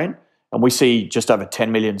climate we're in, and we see just over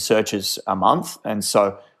 10 million searches a month. And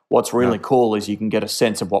so what's really cool is you can get a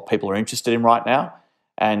sense of what people are interested in right now,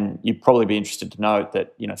 and you'd probably be interested to note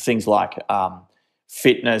that things like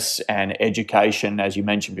fitness and education, as you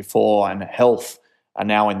mentioned before, and health are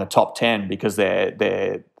now in the top 10 because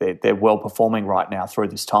they're well performing right now through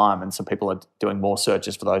this time, and so people are doing more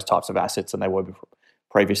searches for those types of assets than they were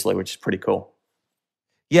previously, which is pretty cool.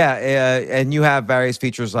 Yeah, and you have various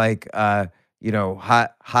features like hot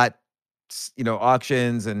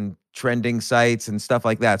auctions and trending sites and stuff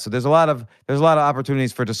like that. So there's a lot of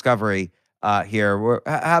opportunities for discovery here.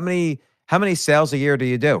 How many sales a year do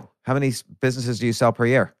you do? How many businesses do you sell per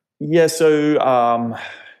year? Yeah, so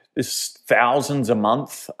there's thousands a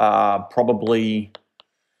month, probably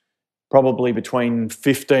between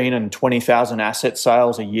 15 and 20,000 asset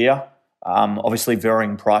sales a year. Obviously,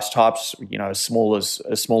 varying price types. As small as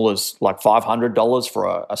like $500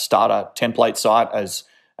 for a starter template site,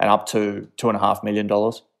 and up to $2.5 million.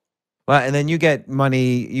 Well, and then you get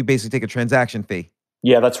money. You basically take a transaction fee.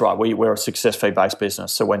 Yeah, that's right. We're a success fee based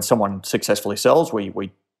business. So when someone successfully sells,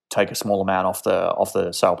 we take a small amount off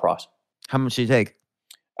the sale price. How much do you take?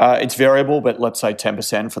 It's variable, but let's say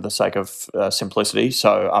 10% for the sake of simplicity.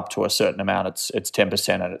 So up to a certain amount, it's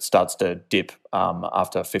 10%, and it starts to dip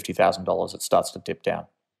after $50,000. It starts to dip down.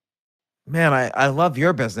 Man, I love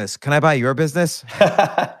your business. Can I buy your business?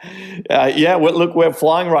 Yeah, look, we're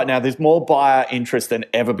flying right now. There's more buyer interest than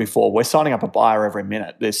ever before. We're signing up a buyer every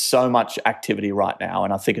minute. There's so much activity right now,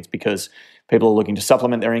 and I think it's because people are looking to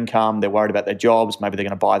supplement their income. They're worried about their jobs. Maybe they're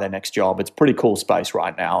going to buy their next job. It's a pretty cool space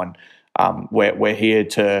right now, and we're here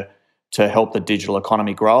to help the digital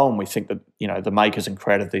economy grow. And we think that the makers and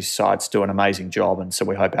creators of these sites do an amazing job, and so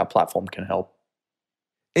we hope our platform can help.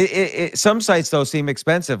 Some sites though seem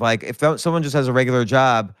expensive. Like if someone just has a regular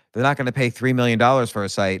job, they're not going to pay $3 million for a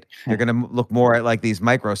site. They're going to look more at like these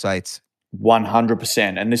micro sites.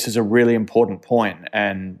 100%, and this is a really important point.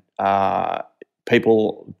 And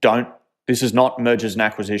people don't. This is not mergers and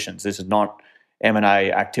acquisitions. This is not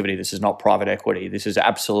M&A activity. This is not private equity. This is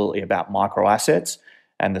absolutely about micro assets.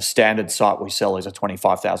 And the standard site we sell is a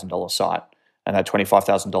 $25,000 site, and that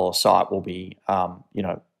 $25,000 site will be,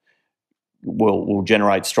 will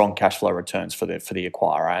generate strong cash flow returns for the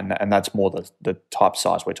acquirer, and that's more the type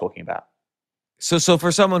size we're talking about. So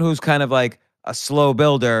for someone who's kind of like a slow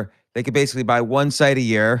builder, they could basically buy one site a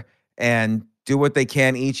year and do what they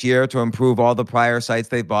can each year to improve all the prior sites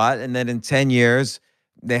they bought, and then in 10 years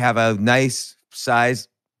they have a nice sized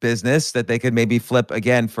business that they could maybe flip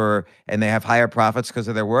again and they have higher profits because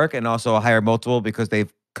of their work, and also a higher multiple because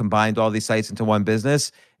they've combined all these sites into one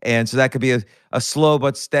business. And so that could be a slow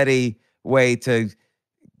but steady way to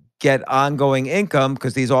get ongoing income,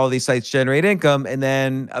 because all these sites generate income, and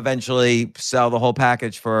then eventually sell the whole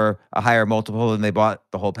package for a higher multiple than they bought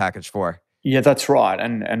the whole package for. Yeah, that's right.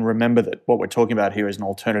 And remember that what we're talking about here is an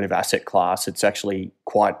alternative asset class. It's actually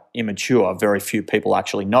quite immature. Very few people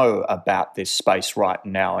actually know about this space right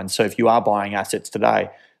now. And so if you are buying assets today,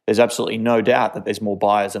 there's absolutely no doubt that there's more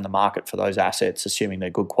buyers in the market for those assets, assuming they're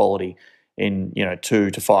good quality, in 2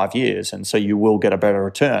 to 5 years. And so you will get a better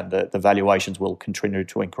return. The valuations will continue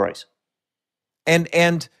to increase.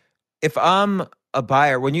 And if I'm a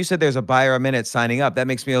buyer, when you said there's a buyer a minute signing up, that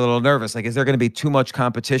makes me a little nervous. Like, is there going to be too much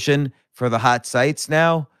competition for the hot sites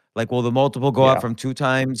now? Like, will the multiple go up from 2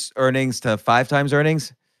 times earnings to 5 times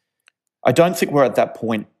earnings? I don't think we're at that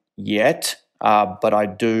point yet, but I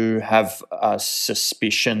do have a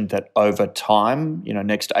suspicion that over time,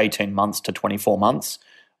 next 18 months to 24 months,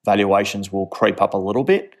 valuations will creep up a little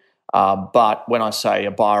bit. But when I say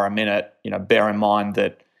a buyer a minute, bear in mind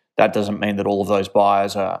that doesn't mean that all of those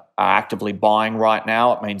buyers are actively buying right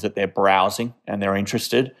now. It means that they're browsing and they're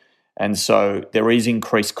interested. And so there is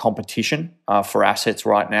increased competition for assets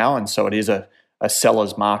right now. And so it is a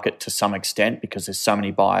seller's market to some extent because there's so many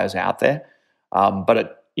buyers out there.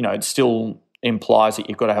 But it still implies that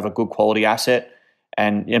you've got to have a good quality asset.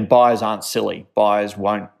 And buyers aren't silly. Buyers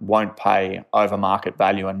won't pay over market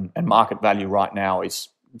value. And market value right now is,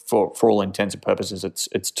 for all intents and purposes,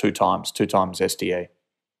 it's 2 times SDE.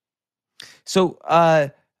 So,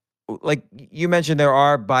 like you mentioned, there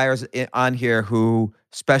are buyers on here who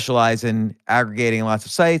specialize in aggregating lots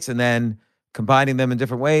of sites and then combining them in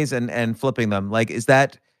different ways and flipping them. Like, is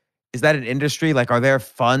that an industry? Like, are there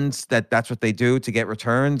funds that's what they do to get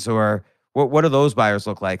returns, or what do those buyers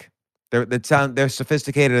look like? They're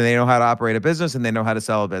sophisticated and they know how to operate a business and they know how to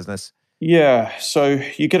sell a business. Yeah, so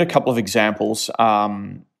you get a couple of examples.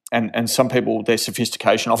 And some people, their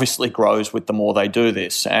sophistication obviously grows with the more they do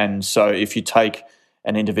this. And so if you take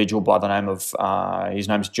an individual by the name of, his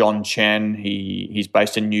name's John Chen, he's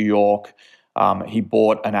based in New York. He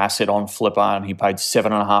bought an asset on Flipper and he paid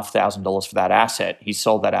 $7,500 for that asset. He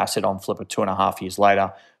sold that asset on Flipper 2.5 years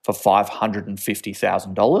later for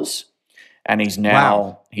 $550,000. And he's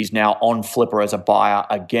now on Flipper as a buyer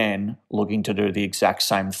again, looking to do the exact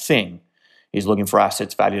same thing. He's looking for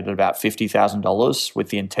assets valued at about $50,000 with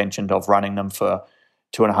the intention of running them for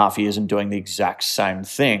 2.5 years and doing the exact same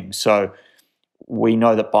thing. So we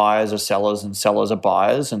know that buyers are sellers and sellers are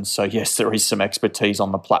buyers, and so yes, there is some expertise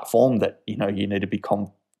on the platform that you need to be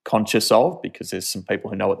conscious of, because there's some people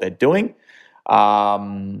who know what they're doing.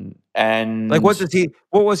 And Like, what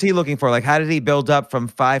was he looking for? Like, how did he build up from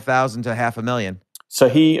 5,000 to 500,000? so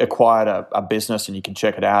he acquired a business, and you can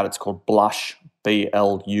check it out. It's called Blush,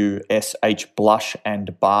 BLUSH, Blush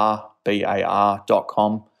and Bar,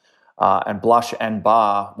 BAR.com. And Blush and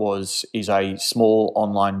Bar is a small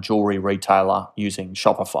online jewelry retailer using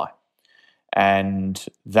Shopify. And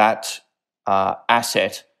that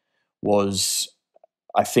asset was,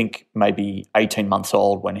 I think, maybe 18 months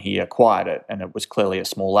old when he acquired it. And it was clearly a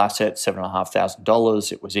small asset,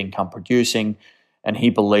 $7,500. It was income producing. And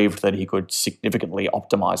he believed that he could significantly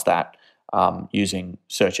optimize that using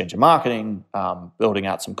search engine marketing, building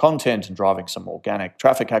out some content and driving some organic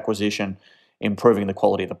traffic acquisition, improving the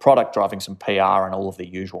quality of the product, driving some PR and all of the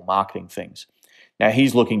usual marketing things. Now,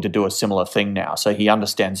 he's looking to do a similar thing now. So he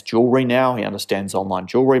understands jewelry now. He understands online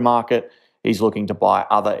jewelry market. He's looking to buy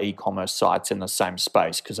other e-commerce sites in the same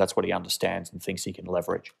space because that's what he understands and thinks he can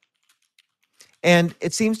leverage. And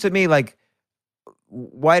it seems to me like,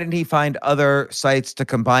 why didn't he find other sites to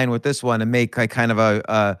combine with this one and make like kind of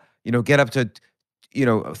a get up to,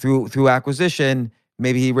 through acquisition,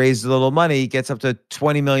 maybe he raises a little money, gets up to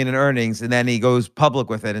 20 million in earnings, and then he goes public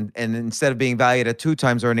with it. And instead of being valued at 2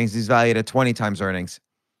 times earnings, he's valued at 20 times earnings.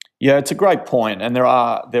 Yeah, it's a great point. And there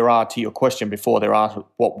are, to your question before, there are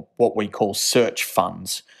what we call search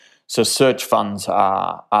funds. So search funds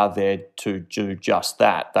are there to do just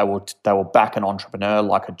that. They will back an entrepreneur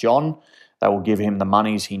like a John. They will give him the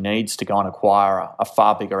monies he needs to go and acquire a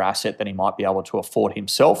far bigger asset than he might be able to afford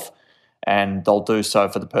himself. And they'll do so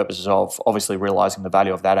for the purposes of obviously realizing the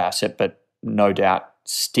value of that asset, but no doubt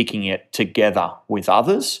sticking it together with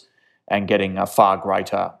others and getting a far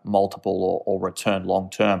greater multiple or return long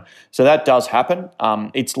term. So that does happen.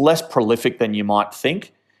 It's less prolific than you might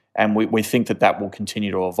think, and we think that will continue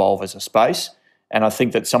to evolve as a space. And I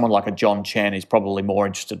think that someone like a John Chen is probably more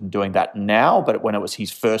interested in doing that now, but when it was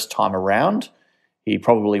his first time around, he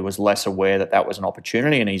probably was less aware that was an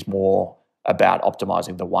opportunity, and he's more about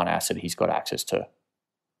optimizing the one asset he's got access to.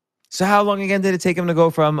 So how long again did it take him to go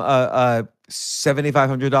from a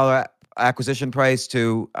 $7,500 acquisition price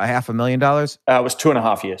to $500,000? It was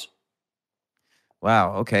 2.5 years.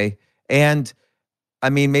 Wow. Okay. And I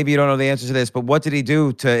mean, maybe you don't know the answer to this, but what did he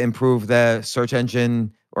do to improve the search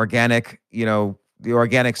engine organic, the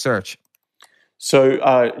organic search?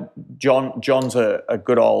 So John's a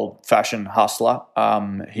good old-fashioned hustler.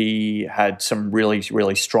 He had some really,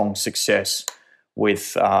 really strong success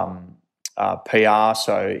with PR.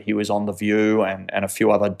 So he was on The View and a few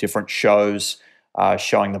other different shows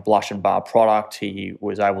showing the Blush and Bar product. He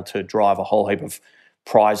was able to drive a whole heap of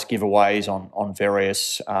prize giveaways on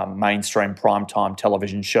various mainstream primetime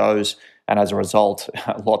television shows. And as a result,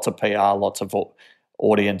 lots of PR, lots of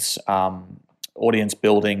audience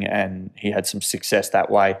building, and he had some success that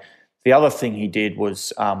way. The other thing he did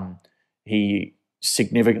was he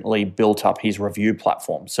significantly built up his review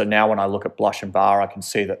platform. So now when I look at Blush and Bar, I can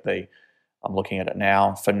see that I'm looking at it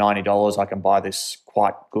now. For $90, I can buy this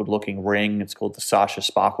quite good-looking ring. It's called the Sasha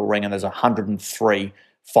Sparkle ring, and there's 103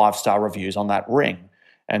 5-star reviews on that ring.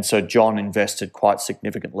 And so John invested quite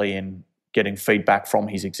significantly in getting feedback from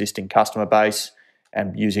his existing customer base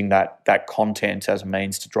and using that content as a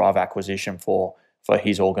means to drive acquisition for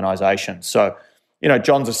his organization. So,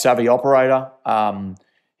 John's a savvy operator, but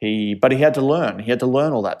he had to learn. He had to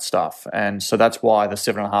learn all that stuff. And so that's why the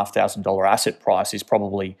 $7,500 asset price is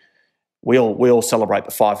probably, we all celebrate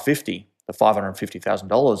the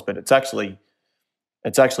 $550,000, but it's actually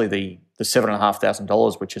the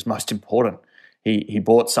 $7,500 which is most important. He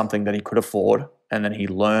bought something that he could afford, and then he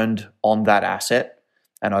learned on that asset,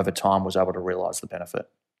 and over time was able to realize the benefit.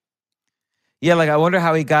 Yeah, like I wonder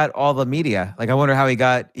how he got all the media. Like I wonder how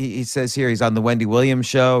he says here he's on the Wendy Williams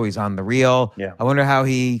show, he's on The Real. Yeah. I wonder how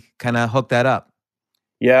he kind of hooked that up.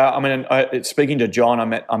 Yeah, I mean, speaking to John,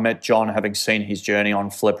 I met John having seen his journey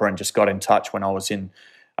on Flipper and just got in touch when I was in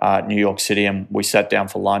New York City, and we sat down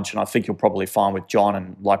for lunch. And I think you'll probably find with John,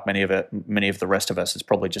 and like many of the rest of us, it's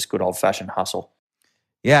probably just good old-fashioned hustle.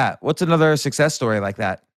 Yeah. What's another success story like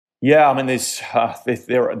that? Yeah, I mean,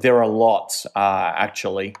 there are lots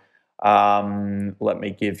actually. Let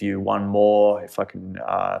me give you one more if I can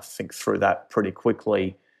think through that pretty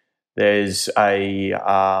quickly. There's a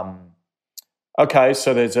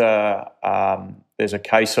there's a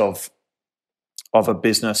case of a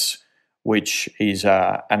business which is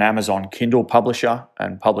an Amazon Kindle publisher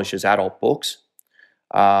and publishes adult books.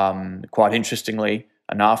 Quite interestingly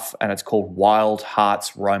enough, and it's called Wild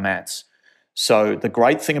Hearts Romance. So the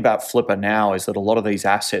great thing about Flipper now is that a lot of these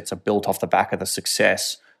assets are built off the back of the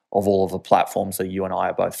success of all of the platforms that you and I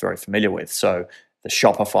are both very familiar with. So the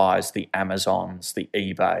Shopifys, the Amazons, the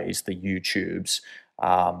eBays, the YouTubes,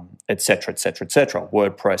 et cetera, et cetera, et cetera.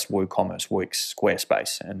 WordPress, WooCommerce, Wix,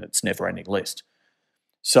 Squarespace, and it's never-ending list.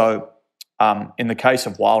 So in the case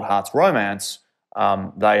of Wild Hearts Romance,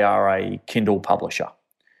 they are a Kindle publisher.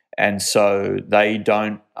 And so they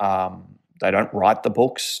don't write the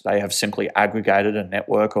books. They have simply aggregated a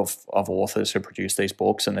network of authors who produce these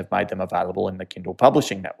books, and they've made them available in the Kindle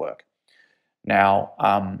publishing network.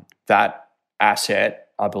 Now, that asset,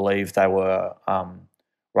 I believe they were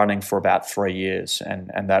running for about 3 years,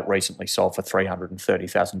 and that recently sold for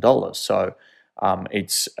 $330,000. So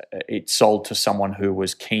it's sold to someone who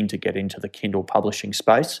was keen to get into the Kindle publishing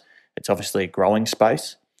space. It's obviously a growing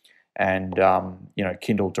space. And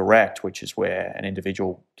Kindle Direct, which is where an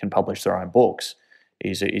individual can publish their own books,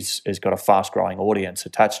 is got a fast-growing audience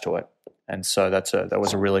attached to it, and so that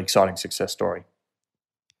was a really exciting success story.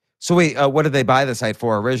 So wait, what did they buy the site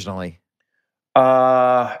for originally?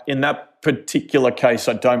 In that particular case,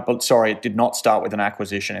 it did not start with an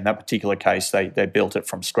acquisition. In that particular case, they built it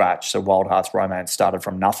from scratch. So Wild Hearts Romance started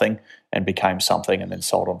from nothing and became something, and then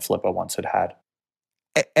sold on Flipper once it had.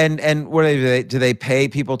 And what do they pay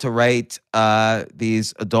people to write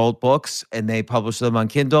these adult books, and they publish them on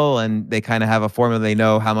Kindle, and they kind of have a formula, they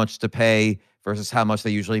know how much to pay versus how much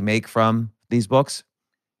they usually make from these books?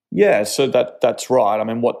 Yeah, so that's right. I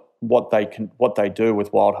mean, what they do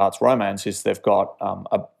with Wild Hearts Romance is they've got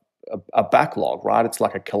a backlog, right? It's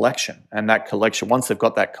like a collection, and that collection, once they've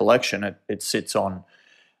got that collection, it sits on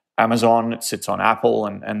Amazon, it sits on Apple,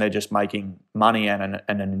 and they're just making money and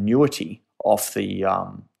an annuity off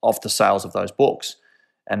the sales of those books.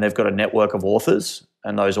 And they've got a network of authors,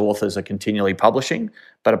 and those authors are continually publishing.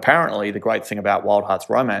 But apparently the great thing about Wild Hearts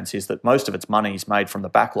Romance is that most of its money is made from the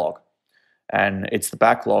backlog. And it's the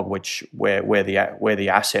backlog where the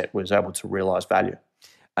asset was able to realize value.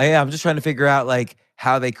 I'm just trying to figure out like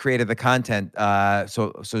how they created the content.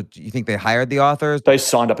 So do you think they hired the authors? They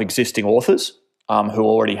signed up existing authors who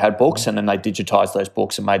already had books, and then they digitized those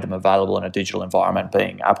books and made them available in a digital environment,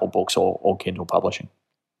 being Apple Books or Kindle publishing.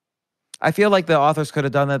 I feel like the authors could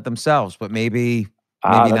have done that themselves, but maybe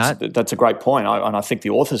not. That's a great point. And I think the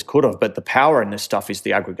authors could have, but the power in this stuff is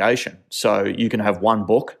the aggregation. So you can have one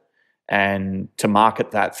book, and to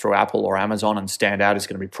market that through Apple or Amazon and stand out is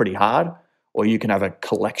going to be pretty hard. Or you can have a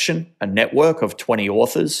collection, a network of 20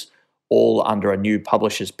 authors, all under a new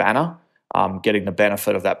publisher's banner, getting the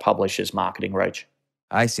benefit of that publisher's marketing reach.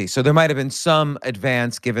 I see. So there might have been some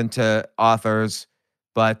advance given to authors,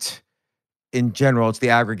 but in general, it's the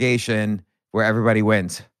aggregation where everybody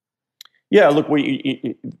wins. Yeah, look,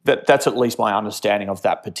 that's at least my understanding of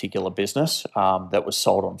that particular business that was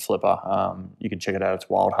sold on Flipper. You can check it out. It's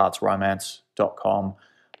wildheartsromance.com.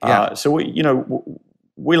 Yeah. So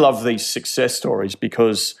we love these success stories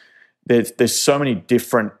because there's so many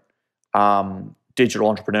different digital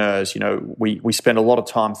entrepreneurs. We spend a lot of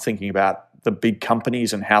time thinking about the big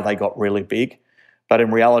companies and how they got really big, but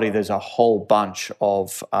in reality, there's a whole bunch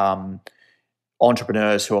of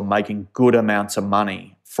entrepreneurs who are making good amounts of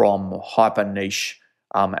money from hyper niche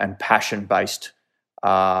and passion based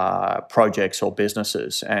projects or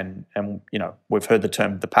businesses, and we've heard the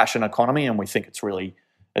term the passion economy, and we think it's a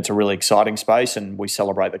really exciting space, and we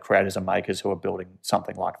celebrate the creators and makers who are building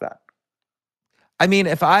something like that. I mean,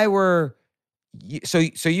 if I were so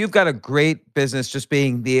you've got a great business just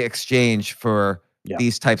being the exchange for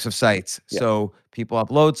these types of sites. Yeah. So people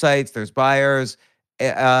upload sites, there's buyers.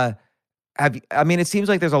 It seems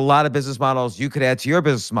like there's a lot of business models you could add to your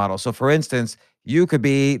business model. So for instance, you could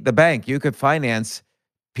be the bank, you could finance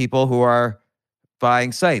people who are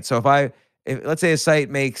buying sites. So if let's say a site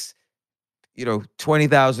makes,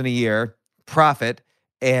 $20,000 a year profit,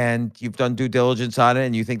 and you've done due diligence on it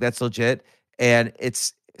and you think that's legit, and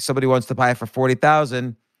it's somebody wants to buy it for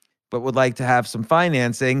 $40,000, but would like to have some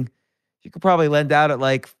financing, you could probably lend out at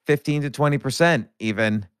like 15 to 20%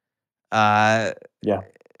 even. And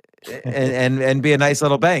be a nice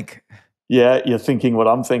little bank. Yeah, you're thinking what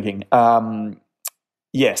I'm thinking.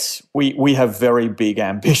 Yes, we have very big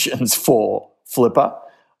ambitions for Flipper.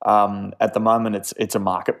 At the moment, it's a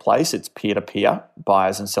marketplace. It's peer-to-peer.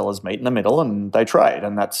 Buyers and sellers meet in the middle and they trade,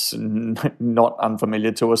 and that's not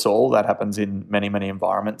unfamiliar to us all. That happens in many, many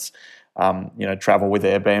environments. Travel with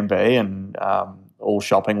Airbnb and all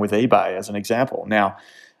shopping with eBay, as an example. Now,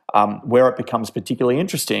 where it becomes particularly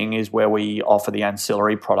interesting is where we offer the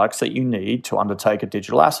ancillary products that you need to undertake a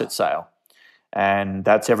digital asset sale. And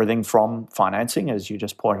that's everything from financing, as you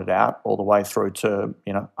just pointed out, all the way through to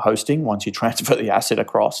hosting once you transfer the asset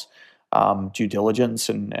across, due diligence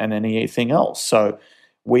and anything else. So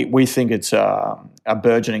we think it's a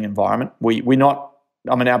burgeoning environment.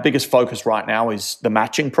 Our biggest focus right now is the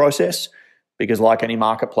matching process, because like any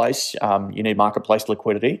marketplace, you need marketplace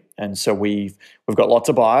liquidity. And so we've got lots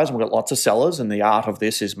of buyers, and we've got lots of sellers, and the art of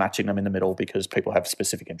this is matching them in the middle because people have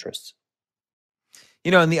specific interests.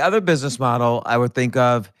 And the other business model I would think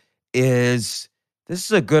of is, this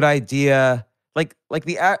is a good idea. Like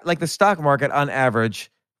the stock market on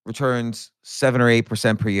average returns 7 or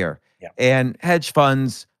 8% per year. Yeah. And hedge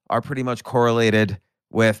funds are pretty much correlated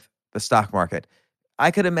with the stock market. I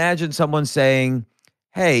could imagine someone saying,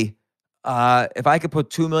 hey, if I could put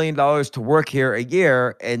 $2 million to work here a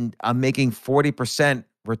year and I'm making 40%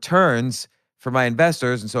 returns for my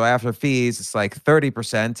investors, and so after fees, it's like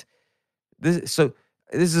 30%. This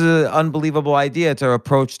is an unbelievable idea to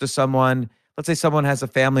approach to someone. Let's say someone has a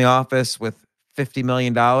family office with $50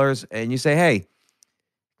 million, and you say, hey,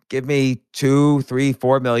 give me 2, 3,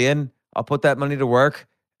 4 million. I'll put that money to work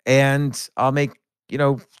and I'll make,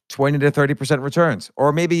 20 to 30% returns.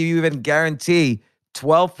 Or maybe you even guarantee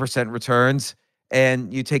 12% returns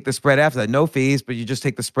and you take the spread after that. No fees, but you just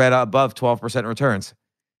take the spread above 12% returns.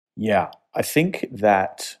 Yeah, I think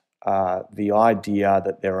that the idea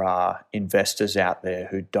that there are investors out there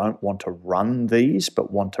who don't want to run these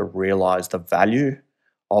but want to realize the value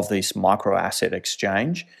of this micro asset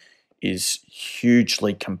exchange is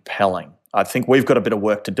hugely compelling. I think we've got a bit of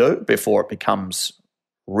work to do before it becomes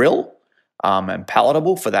real and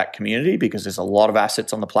palatable for that community, because there's a lot of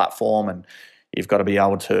assets on the platform, and you've got to be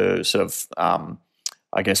able to sort of,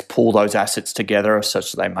 pull those assets together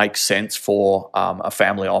such that they make sense for a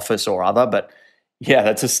family office or other. But yeah,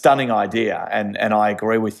 that's a stunning idea, and I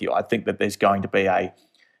agree with you. I think that there's going to be a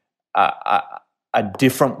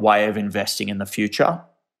different way of investing in the future,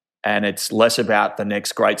 and it's less about the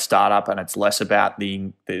next great startup, and it's less about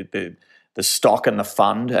the stock and the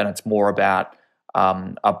fund, and it's more about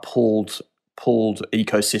a pooled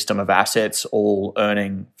ecosystem of assets all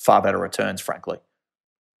earning far better returns, frankly.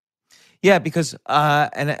 Yeah, because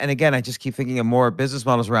and again, I just keep thinking of more business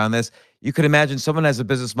models around this. You could imagine someone has a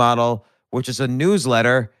business model which is a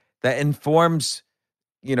newsletter that informs,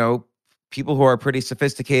 people who are pretty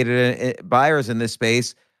sophisticated buyers in this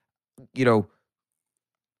space.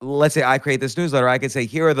 Let's say I create this newsletter. I could say,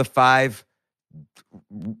 here are the 5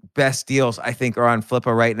 best deals I think are on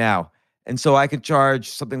Flippa right now. And so I could charge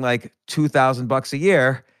something like $2,000 a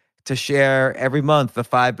year to share every month the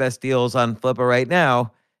 5 best deals on Flippa right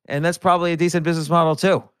now. And that's probably a decent business model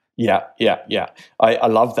too. Yeah. I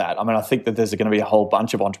love that. I mean, I think that there's going to be a whole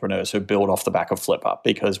bunch of entrepreneurs who build off the back of Flippa,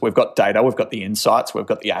 because we've got data, we've got the insights, we've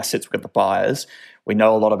got the assets, we've got the buyers. We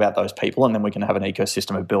know a lot about those people, and then we can have an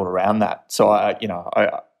ecosystem of build around that. So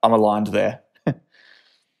I'm aligned there.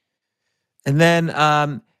 And then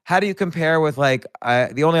how do you compare with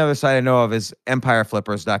the only other site I know of is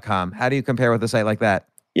empireflippers.com. How do you compare with a site like that?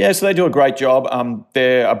 Yeah, so they do a great job.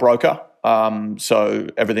 They're a broker, so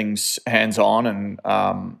everything's hands-on and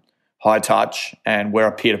high touch, and we're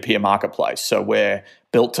a peer-to-peer marketplace. So we're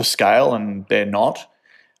built to scale, and they're not.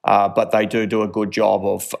 But they do a good job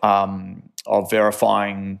of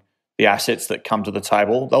verifying the assets that come to the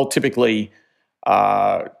table. They'll typically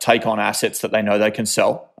take on assets that they know they can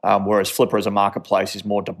sell, whereas Flippa as a marketplace is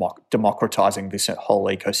more democratizing this whole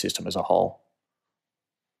ecosystem as a whole.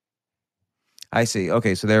 I see.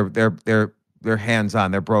 Okay, so they're hands-on.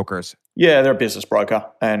 They're brokers. Yeah, they're a business broker,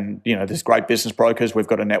 and there's great business brokers. We've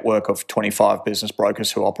got a network of 25 business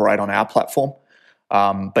brokers who operate on our platform,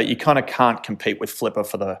 but you kind of can't compete with Flippa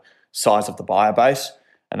for the size of the buyer base,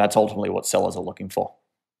 and that's ultimately what sellers are looking for.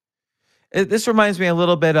 This reminds me a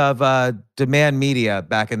little bit of Demand Media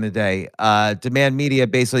back in the day. Demand Media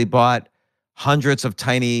basically bought hundreds of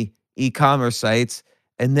tiny e-commerce sites,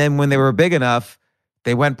 and then when they were big enough,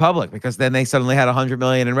 they went public, because then they suddenly had 100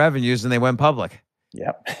 million in revenues and they went public.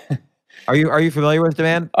 Yep. Are you familiar with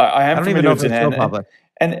Demand? I am. I don't familiar even know with if it's Demand. still public.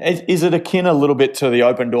 And is it akin a little bit to the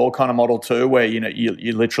open door kind of model too, where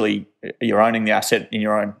you literally you're owning the asset in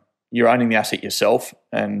you're owning the asset yourself,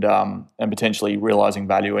 and potentially realizing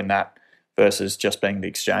value in that versus just being the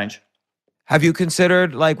exchange? Have you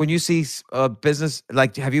considered, when you see a business,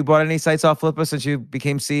 have you bought any sites off Flippa since you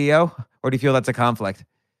became CEO, or do you feel that's a conflict?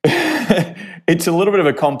 It's a little bit of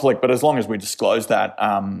a conflict, but as long as we disclose that,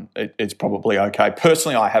 it's probably okay.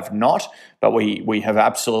 Personally, I have not, but we have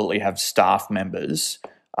absolutely have staff members,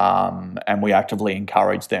 and we actively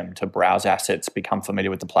encourage them to browse assets, become familiar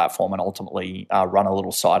with the platform, and ultimately run a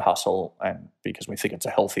little side hustle, and because we think it's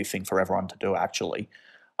a healthy thing for everyone to do, actually.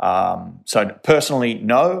 So personally,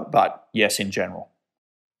 no, but yes, in general.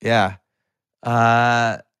 Yeah.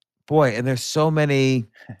 boy, and there's so many.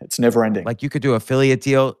 It's never ending. Like you could do affiliate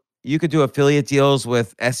deal. You could do affiliate deals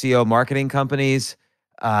with SEO marketing companies.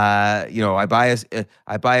 I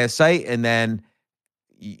buy a site, and then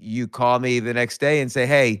you call me the next day and say,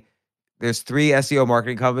 "Hey, there's 3 SEO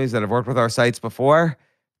marketing companies that have worked with our sites before.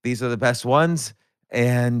 These are the best ones,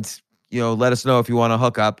 and let us know if you want to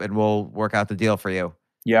hook up, and we'll work out the deal for you."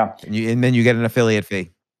 Yeah. And then you get an affiliate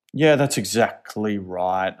fee. Yeah, that's exactly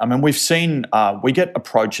right. I mean, we've seen, we get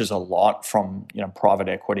approaches a lot from, private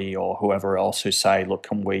equity or whoever else who say, look,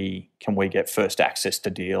 can we get first access to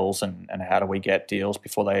deals, and how do we get deals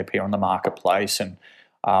before they appear on the marketplace, and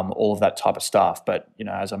all of that type of stuff. But,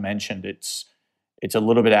 as I mentioned, it's a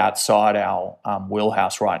little bit outside our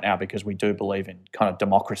wheelhouse right now, because we do believe in kind of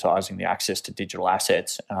democratizing the access to digital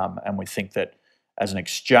assets. And we think that as an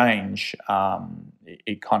exchange,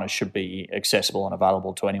 it kind of should be accessible and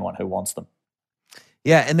available to anyone who wants them.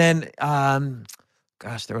 Yeah, and then,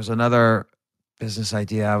 there was another business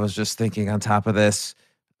idea I was just thinking on top of this.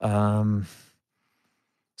 Sorry,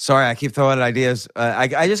 I keep throwing ideas.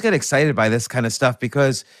 I just get excited by this kind of stuff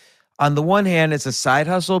because, on the one hand, it's a side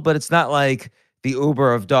hustle, but it's not like the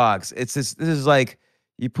Uber of dogs. This is like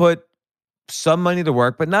you put some money to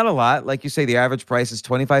work, but not a lot. Like you say, the average price is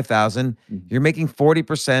 $25,000. You're making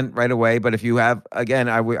 40% right away. But if you have, again,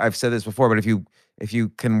 I've said this before, but if you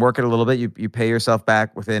can work it a little bit, you pay yourself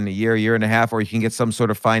back within a year and a half, or you can get some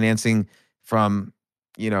sort of financing from,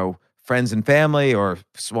 friends and family or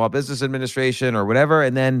small business administration or whatever,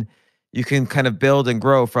 and then you can kind of build and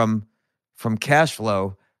grow from cash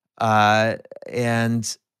flow.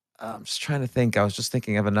 And I'm just trying to think. I was just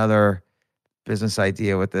thinking of another business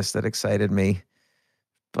idea with this that excited me,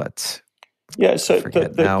 but yeah. So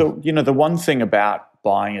the one thing about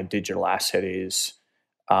buying a digital asset is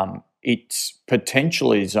its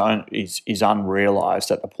potential is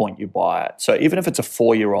unrealized at the point you buy it. So even if it's a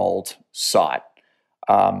 4-year-old site,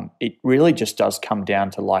 it really just does come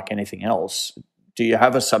down to, like anything else. Do you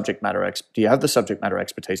have the subject matter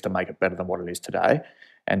expertise to make it better than what it is today?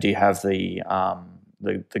 And do you have the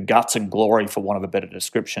guts and glory, for want of a better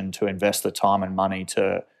description, to invest the time and money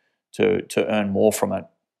to earn more from it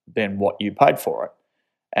than what you paid for it?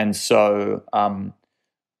 And so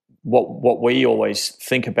what we always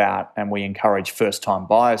think about, and we encourage first-time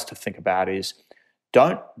buyers to think about, is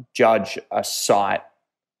don't judge a site.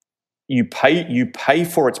 You pay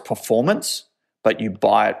for its performance, but you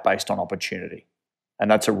buy it based on opportunity.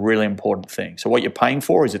 And that's a really important thing. So what you're paying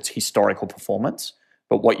for is its historical performance,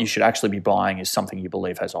 but what you should actually be buying is something you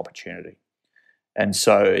believe has opportunity. And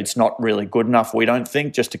so it's not really good enough, we don't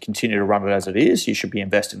think, just to continue to run it as it is. You should be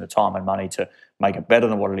investing the time and money to make it better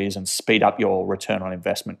than what it is and speed up your return on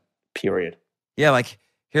investment, period. Yeah, like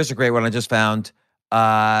here's a great one I just found.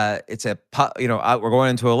 It's we're going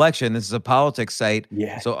into an election. This is a politics site.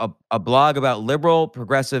 Yeah. So a blog about liberal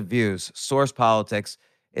progressive views, Source Politics.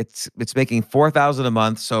 It's making $4,000 a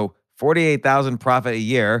month, so $48,000 profit a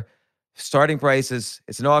year. Starting price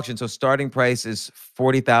it's an auction, so starting price is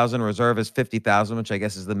 $40,000, reserve is $50,000, which I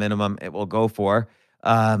guess is the minimum it will go for.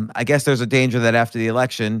 I guess there's a danger that after the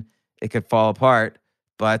election it could fall apart,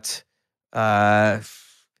 but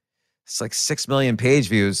it's like 6 million page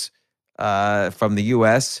views from the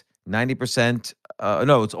U.S. 90%.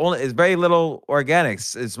 It's very little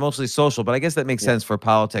organics. It's mostly social, but I guess that makes sense for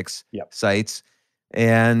politics sites.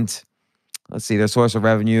 And let's see, their source of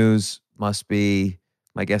revenues must be,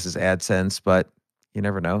 my guess is AdSense, but you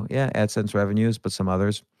never know. Yeah, AdSense revenues, but some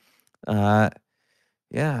others. This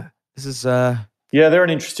is they're an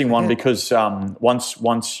interesting one because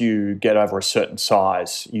once you get over a certain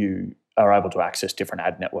size, you are able to access different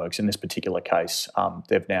ad networks. In this particular case,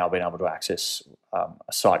 they've now been able to access a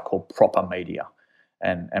site called Proper Media,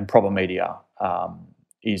 and Proper Media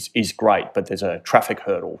is great, but there's a traffic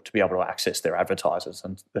hurdle to be able to access their advertisers,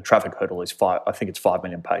 and the traffic hurdle is 5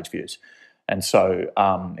 million page views. And so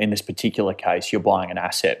in this particular case, you're buying an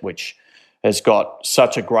asset which has got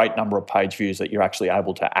such a great number of page views that you're actually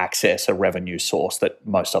able to access a revenue source that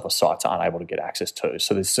most other sites aren't able to get access to.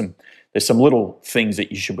 So there's some little things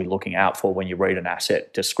that you should be looking out for when you read an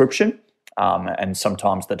asset description, and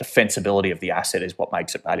sometimes the defensibility of the asset is what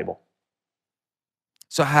makes it valuable.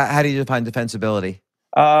 So how do you define defensibility?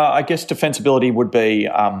 I guess defensibility would be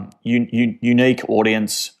unique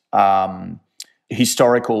audience,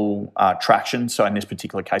 historical traction. So in this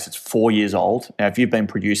particular case, it's 4 years old. Now, if you've been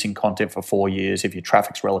producing content for 4 years, if your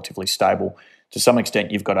traffic's relatively stable, to some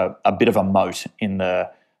extent, you've got a bit of a moat in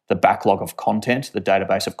the backlog of content, the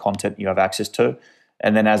database of content you have access to.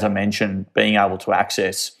 And then, as I mentioned, being able to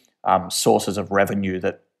access sources of revenue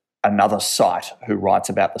that another site who writes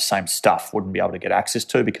about the same stuff wouldn't be able to get access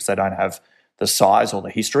to because they don't have the size or the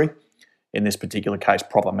history. In this particular case,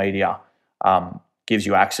 proper media gives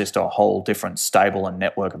you access to a whole different stable and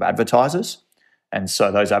network of advertisers. And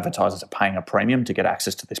so those advertisers are paying a premium to get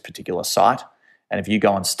access to this particular site. And if you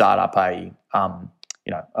go and start up a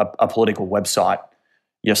political website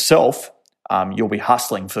yourself, you'll be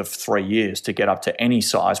hustling for 3 years to get up to any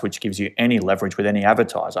size, which gives you any leverage with any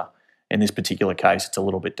advertiser. In this particular case, it's a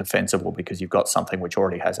little bit defensible because you've got something which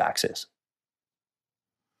already has access.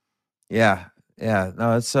 Yeah.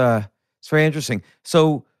 No, it's very interesting.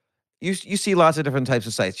 So you see lots of different types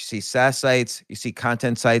of sites. You see SaaS sites, you see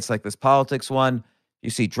content sites like this politics one, you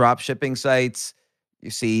see drop shipping sites, you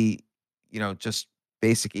see, just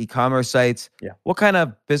basic e-commerce sites. Yeah. What kind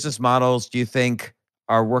of business models do you think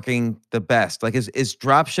are working the best? Like, is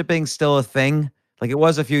drop shipping still a thing? Like it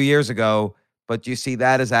was a few years ago, but do you see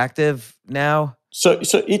that as active now? So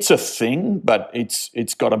it's a thing, but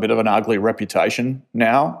it's got a bit of an ugly reputation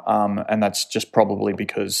now, and that's just probably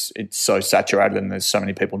because it's so saturated and there's so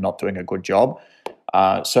many people not doing a good job.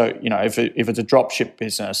 So if it's a drop ship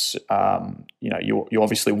business, you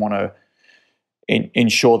obviously want to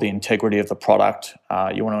ensure the integrity of the product.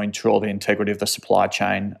 You want to ensure the integrity of the supply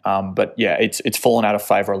chain. But yeah, it's fallen out of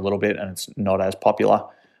favor a little bit, and it's not as popular.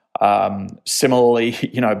 Similarly,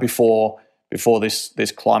 before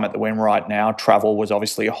this climate that we're in right now, travel was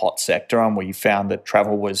obviously a hot sector, and we found that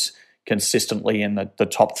travel was consistently in the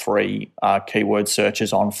top 3 keyword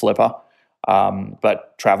searches on Flipper.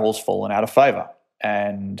 But travel's fallen out of favor.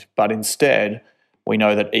 But instead, we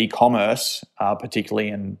know that e-commerce, particularly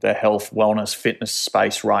in the health, wellness, fitness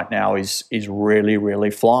space right now, is really,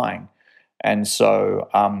 really flying. And so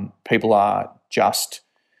people are just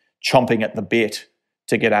chomping at the bit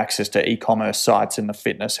to get access to e-commerce sites in the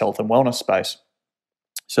fitness, health, and wellness space.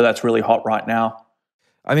 So that's really hot right now.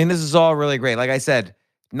 I mean, this is all really great. Like I said,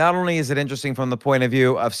 not only is it interesting from the point of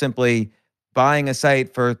view of simply buying a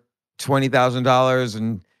site for $20,000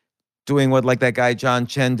 and doing what like that guy John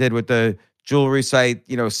Chen did with the jewelry site,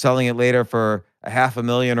 selling it later for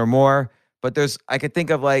 $500,000 or more. But I could think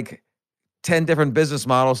of like 10 different business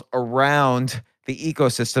models around the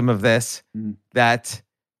ecosystem of this that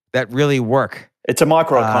really work. It's a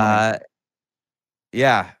microeconomy.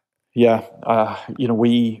 Yeah. Yeah.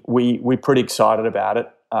 We're pretty excited about it.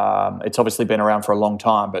 It's obviously been around for a long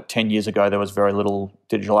time, but 10 years ago, there was very little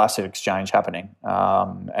digital asset exchange happening.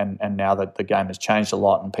 And now that the game has changed a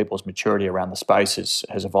lot and people's maturity around the space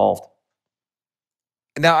has evolved.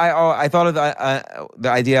 Now, I thought of the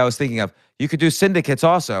idea I was thinking of. You could do syndicates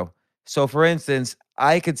also. So, for instance,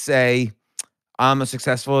 I could say I'm a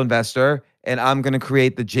successful investor and I'm going to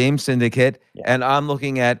create the James Syndicate, and I'm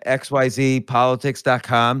looking at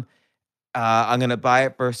xyzpolitics.com. I'm going to buy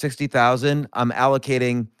it for $60,000. I'm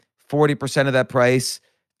allocating 40% of that price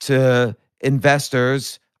to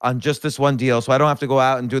investors on just this one deal, so I don't have to go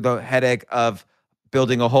out and do the headache of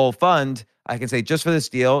building a whole fund. I can say, just for this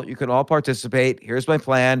deal, you can all participate. Here's my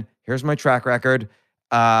plan. Here's my track record.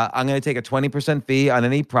 I'm going to take a 20% fee on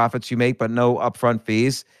any profits you make, but no upfront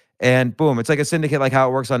fees. And boom, it's like a syndicate, like how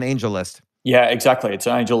it works on AngelList. Yeah, exactly. It's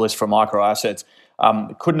an AngelList for micro assets.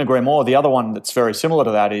 Couldn't agree more. The other one that's very similar to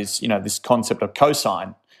that is, this concept of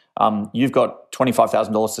cosign. You've got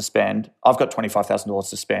 $25,000 to spend. I've got $25,000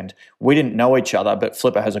 to spend. We didn't know each other, but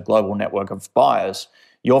Flipper has a global network of buyers.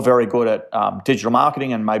 You're very good at digital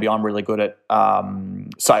marketing, and maybe I'm really good at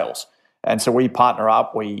sales. And so we partner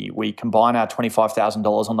up. We combine our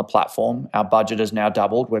 $25,000 on the platform. Our budget has now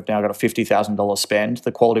doubled. We've now got a $50,000 spend.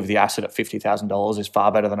 The quality of the asset at $50,000 is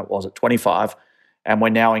far better than it was at $25,000. And we're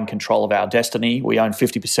now in control of our destiny. We own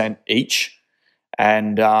 50% each.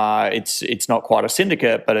 And it's not quite a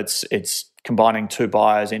syndicate, but it's combining 2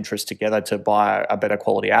 buyers' interests together to buy a better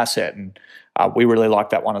quality asset. And we really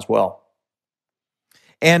like that one as well.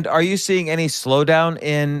 And are you seeing any slowdown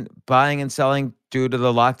in buying and selling due to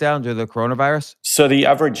the lockdown, due to the coronavirus? So the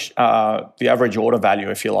average order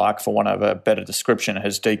value, if you like, for want of a better description,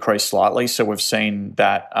 has decreased slightly. So we've seen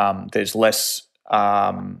that there's less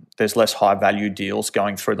high value deals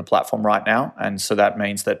going through the platform right now, and so that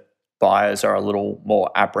means that buyers are a little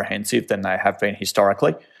more apprehensive than they have been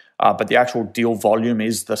historically. But the actual deal volume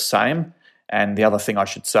is the same. And the other thing I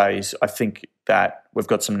should say is I think that we've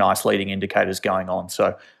got some nice leading indicators going on.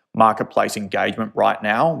 So marketplace engagement right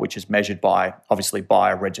now, which is measured by obviously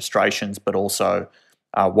buyer registrations, but also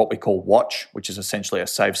what we call watch, which is essentially a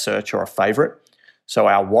saved search or a favorite. So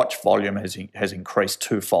our watch volume has increased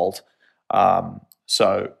twofold.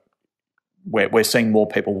 So we're seeing more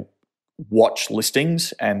people watch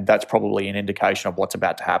listings, and that's probably an indication of what's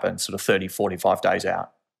about to happen sort of 30, 45 days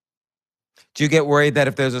out. Do you get worried that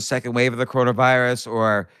if there's a second wave of the coronavirus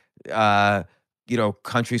or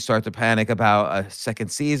countries start to panic about a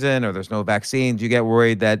second season or there's no vaccine, do you get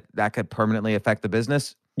worried that that could permanently affect the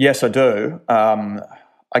business? Yes, I do.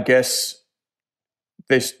 I guess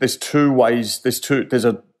there's two ways. There's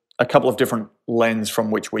a couple of different lenses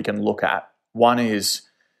from which we can look at. One is,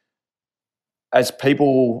 as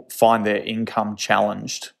people find their income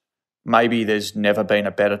challenged, maybe there's never been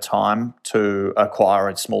a better time to acquire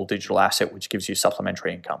a small digital asset which gives you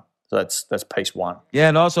supplementary income. So that's piece one. Yeah,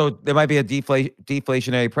 and also there might be a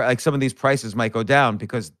deflationary, like some of these prices might go down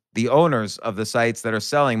because the owners of the sites that are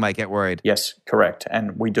selling might get worried. Yes, correct.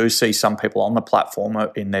 And we do see some people on the platform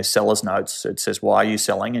in their seller's notes, it says, why are you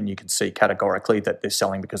selling? And you can see categorically that they're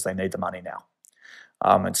selling because they need the money now.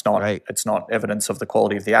 It's not evidence of the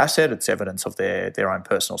quality of the asset, it's evidence of their own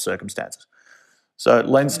personal circumstances. So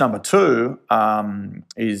lens number two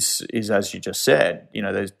is as you just said,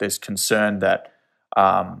 there's concern that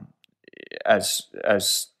as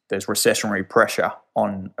there's recessionary pressure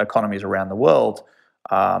on economies around the world,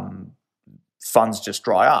 funds just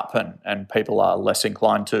dry up and people are less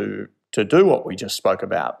inclined to do what we just spoke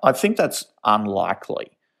about. I think that's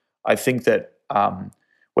unlikely. I think that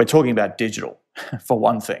we're talking about digital for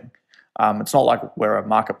one thing. It's not like we're a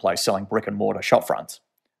marketplace selling brick and mortar shop fronts.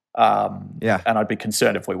 And I'd be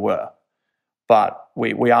concerned if we were. But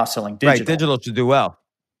we are selling digital. Right, digital should do well.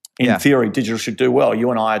 In theory, digital should do well.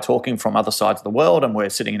 You and I are talking from other sides of the world and we're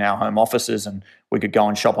sitting in our home offices and we could go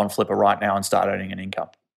and shop on Flippa right now and start earning an income.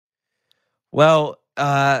 Well,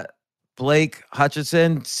 Blake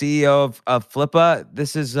Hutchison, CEO of Flippa,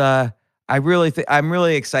 this is I'm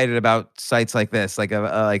really excited about sites like this, like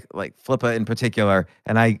Flippa in particular.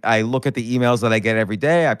 And I look at the emails that I get every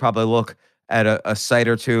day. I probably look at a site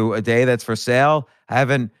or two a day that's for sale. I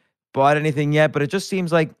haven't bought anything yet, but it just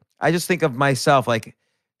seems like I just think of myself like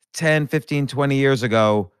 10, 15, 20 years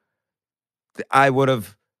ago, I would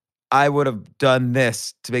have done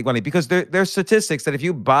this to make money because there's statistics that if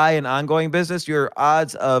you buy an ongoing business, your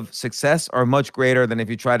odds of success are much greater than if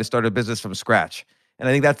you try to start a business from scratch. And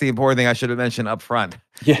I think that's the important thing I should have mentioned up front.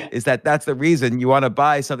 Yeah. Is that's the reason you want to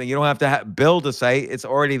buy something. You don't have to build a site. It's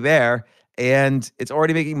already there and it's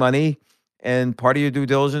already making money. And part of your due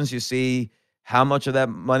diligence, you see how much of that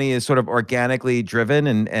money is sort of organically driven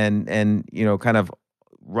and kind of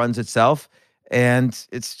runs itself. And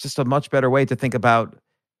it's just a much better way to think about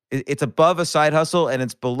it. It's above a side hustle and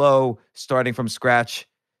it's below starting from scratch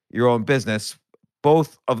your own business.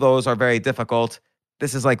 Both of those are very difficult.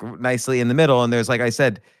 This is like nicely in the middle. And there's, like I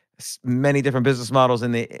said, many different business models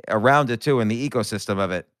around it too, in the ecosystem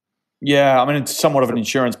of it. Yeah, I mean, it's somewhat of an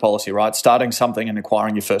insurance policy, right? Starting something and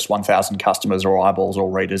acquiring your first 1,000 customers or eyeballs or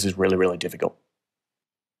readers is really, really difficult.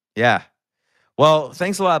 Yeah. Well,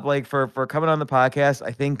 thanks a lot, Blake, for coming on the podcast.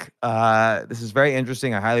 I think this is very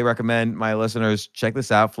interesting. I highly recommend my listeners check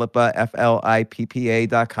this out, Flippa,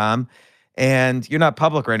 FLIPPA.com. And you're not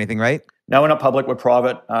public or anything, right? No, we're not public. We're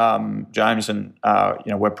private, James, and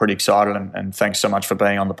we're pretty excited. And thanks so much for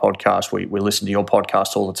being on the podcast. We listen to your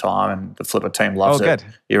podcast all the time, and the Flippa team loves it. Good.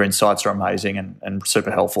 Your insights are amazing and super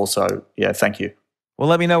helpful. So yeah, thank you. Well,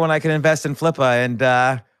 let me know when I can invest in Flippa, and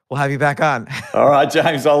we'll have you back on. All right,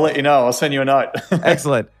 James. I'll let you know. I'll send you a note.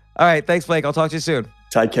 Excellent. All right. Thanks, Blake. I'll talk to you soon.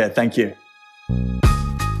 Take care. Thank you.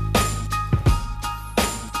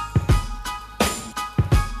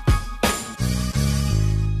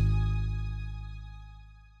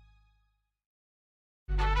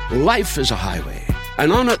 Life is a highway,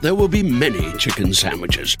 and on it there will be many chicken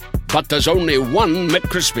sandwiches. But there's only one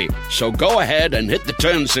McCrispy. So go ahead and hit the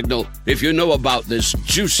turn signal if you know about this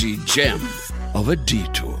juicy gem of a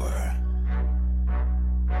detour.